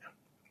เป๊ะ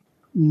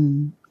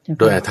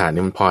โดยอรรถะ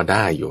นี่มันพอไ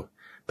ด้อยู่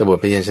แต่บท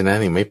เพลงชนะ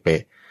นี่ไม่เป๊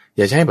ะอ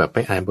ย่าใช่แบบไป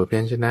อ่านบทเพล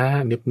งชนะ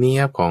เนี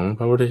ยบๆของพ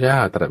ระพุทธเจ้า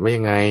ตรัสว่า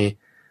ยังไง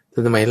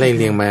ทำไมไล่เ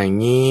รียงมาอย่าง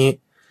นี้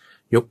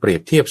ยกเปรีย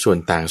บเทียบส่วน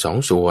ต่าง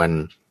2 ส่วน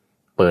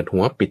เปิดหั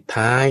วปิด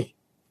ท้าย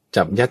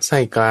จับยัดไส้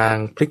กลาง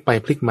พลิกไป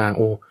พลิกมาโ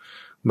อ้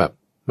แบบ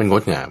มันง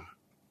ดงาม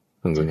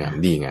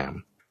ดีงาม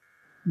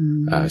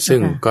ซึ่ง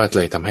ก็เ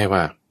ลยทำให้ว่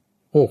า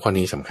โอ้ข้อ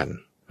นี้สำคัญ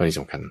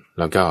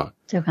แล้วก็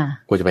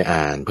ควรจะไป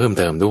อ่านเพิ่ม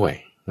เติมด้วย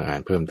อ่า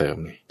นเพิ่มเติม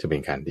เนี่ยจะเป็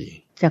นการดี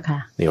เจ้าค่ะ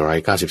ใน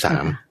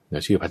193เรา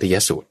ชื่อพัทย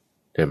สูตร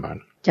เดินบาน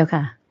เจ้า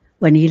ค่ะ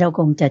วันนี้เรา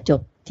คงจะจ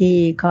บที่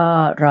ข้อ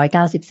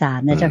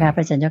193นะเจ้าค่ะพ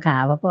ระอาจารย์เจ้าค่ะ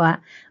เพราะว่า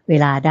เว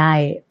ลาได้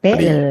เป๊ะ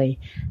เลย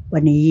วั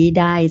นนี้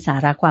ได้สา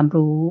ระความ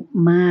รู้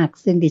มาก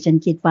ซึ่งดิฉัน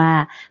คิดว่า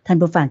ท่าน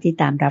ผู้ฟังที่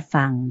ตามรับ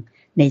ฟัง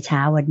ในเช้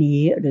าวันนี้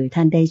หรือท่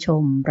านได้ช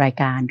มราย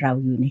การเรา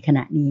อยู่ในขณ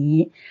ะนี้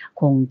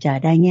คงจะ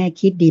ได้แง่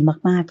คิดดี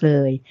มากๆเล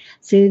ย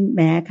ซึ่งแ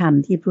ม้ค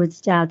ำที่พระพุทธ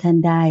เจ้าท่าน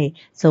ได้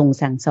ทรง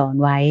สั่งสอน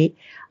ไว้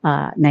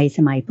ในส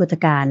มัยพุทธ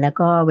กาลแล้ว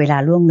ก็เวลา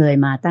ล่วงเลย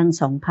มาตั้ง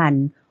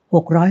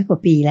 2,600 กว่า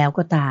ปีแล้ว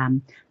ก็ตาม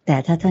แต่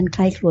ถ้าท่านใค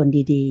ร่ครวญ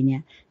ดีๆเนี่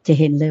ยจะ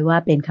เห็นเลยว่า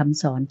เป็นค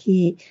ำสอน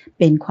ที่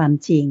เป็นความ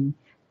จริง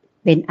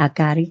เป็นอา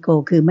การิโก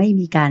คือไม่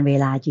มีการเว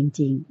ลาจ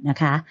ริงๆนะ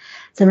คะ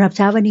สำหรับเ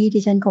ช้าวันนี้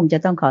ที่ฉันคงจะ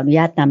ต้องขออนุ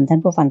ญาตนำท่า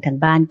นผู้ฟังทาง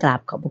บ้านกราบ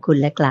ขอบพระคุณ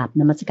และกราบ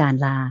นมัสการ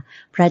ลา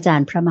พระอาจาร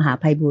ย์พระมหา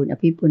ไพบูลย์อ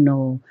ภิปุโน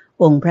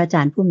องค์พระอาจ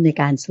ารย์ผู้อำนวย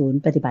การศูนย์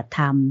ปฏิบัติธ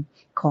รรม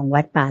ของ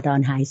วัดป่าดอ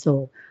นหายโศ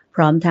กพ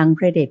ร้อมทั้งพ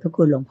ระเดชพระ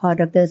คุณหลวงพ่อ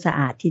ดร.สะอ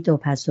าดทิโต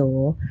ภาโส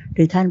ห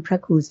รือท่านพระ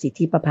ครูสิท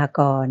ธิประภาก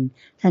ร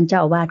ท่านเจ้า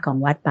อาวาสของ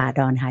วัดป่าด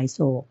อนหายโศ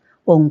ก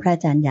องค์พระอ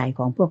าจารย์ใหญ่ข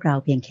องพวกเรา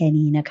เพียงแค่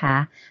นี้นะคะ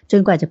จ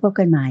นกว่าจะพบ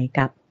กันใหม่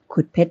กับ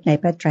ขุดเพชรใน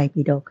พระไตร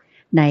ปิฎก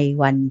ใน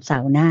วันเสา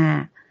ร์หน้า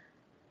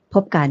พ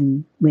บกัน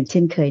เหมือนเ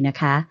ช่นเคยนะ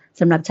คะ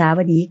สำหรับเช้า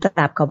วันนี้ก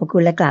ราบขอบพระคุ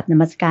ณและกราบน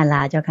มัสการล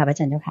าเจ้าค่ะพระอา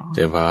จารย์เจ้าค่ะเจ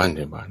ริญพ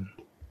ร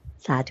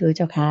สาธุเ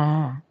จ้าค่ะ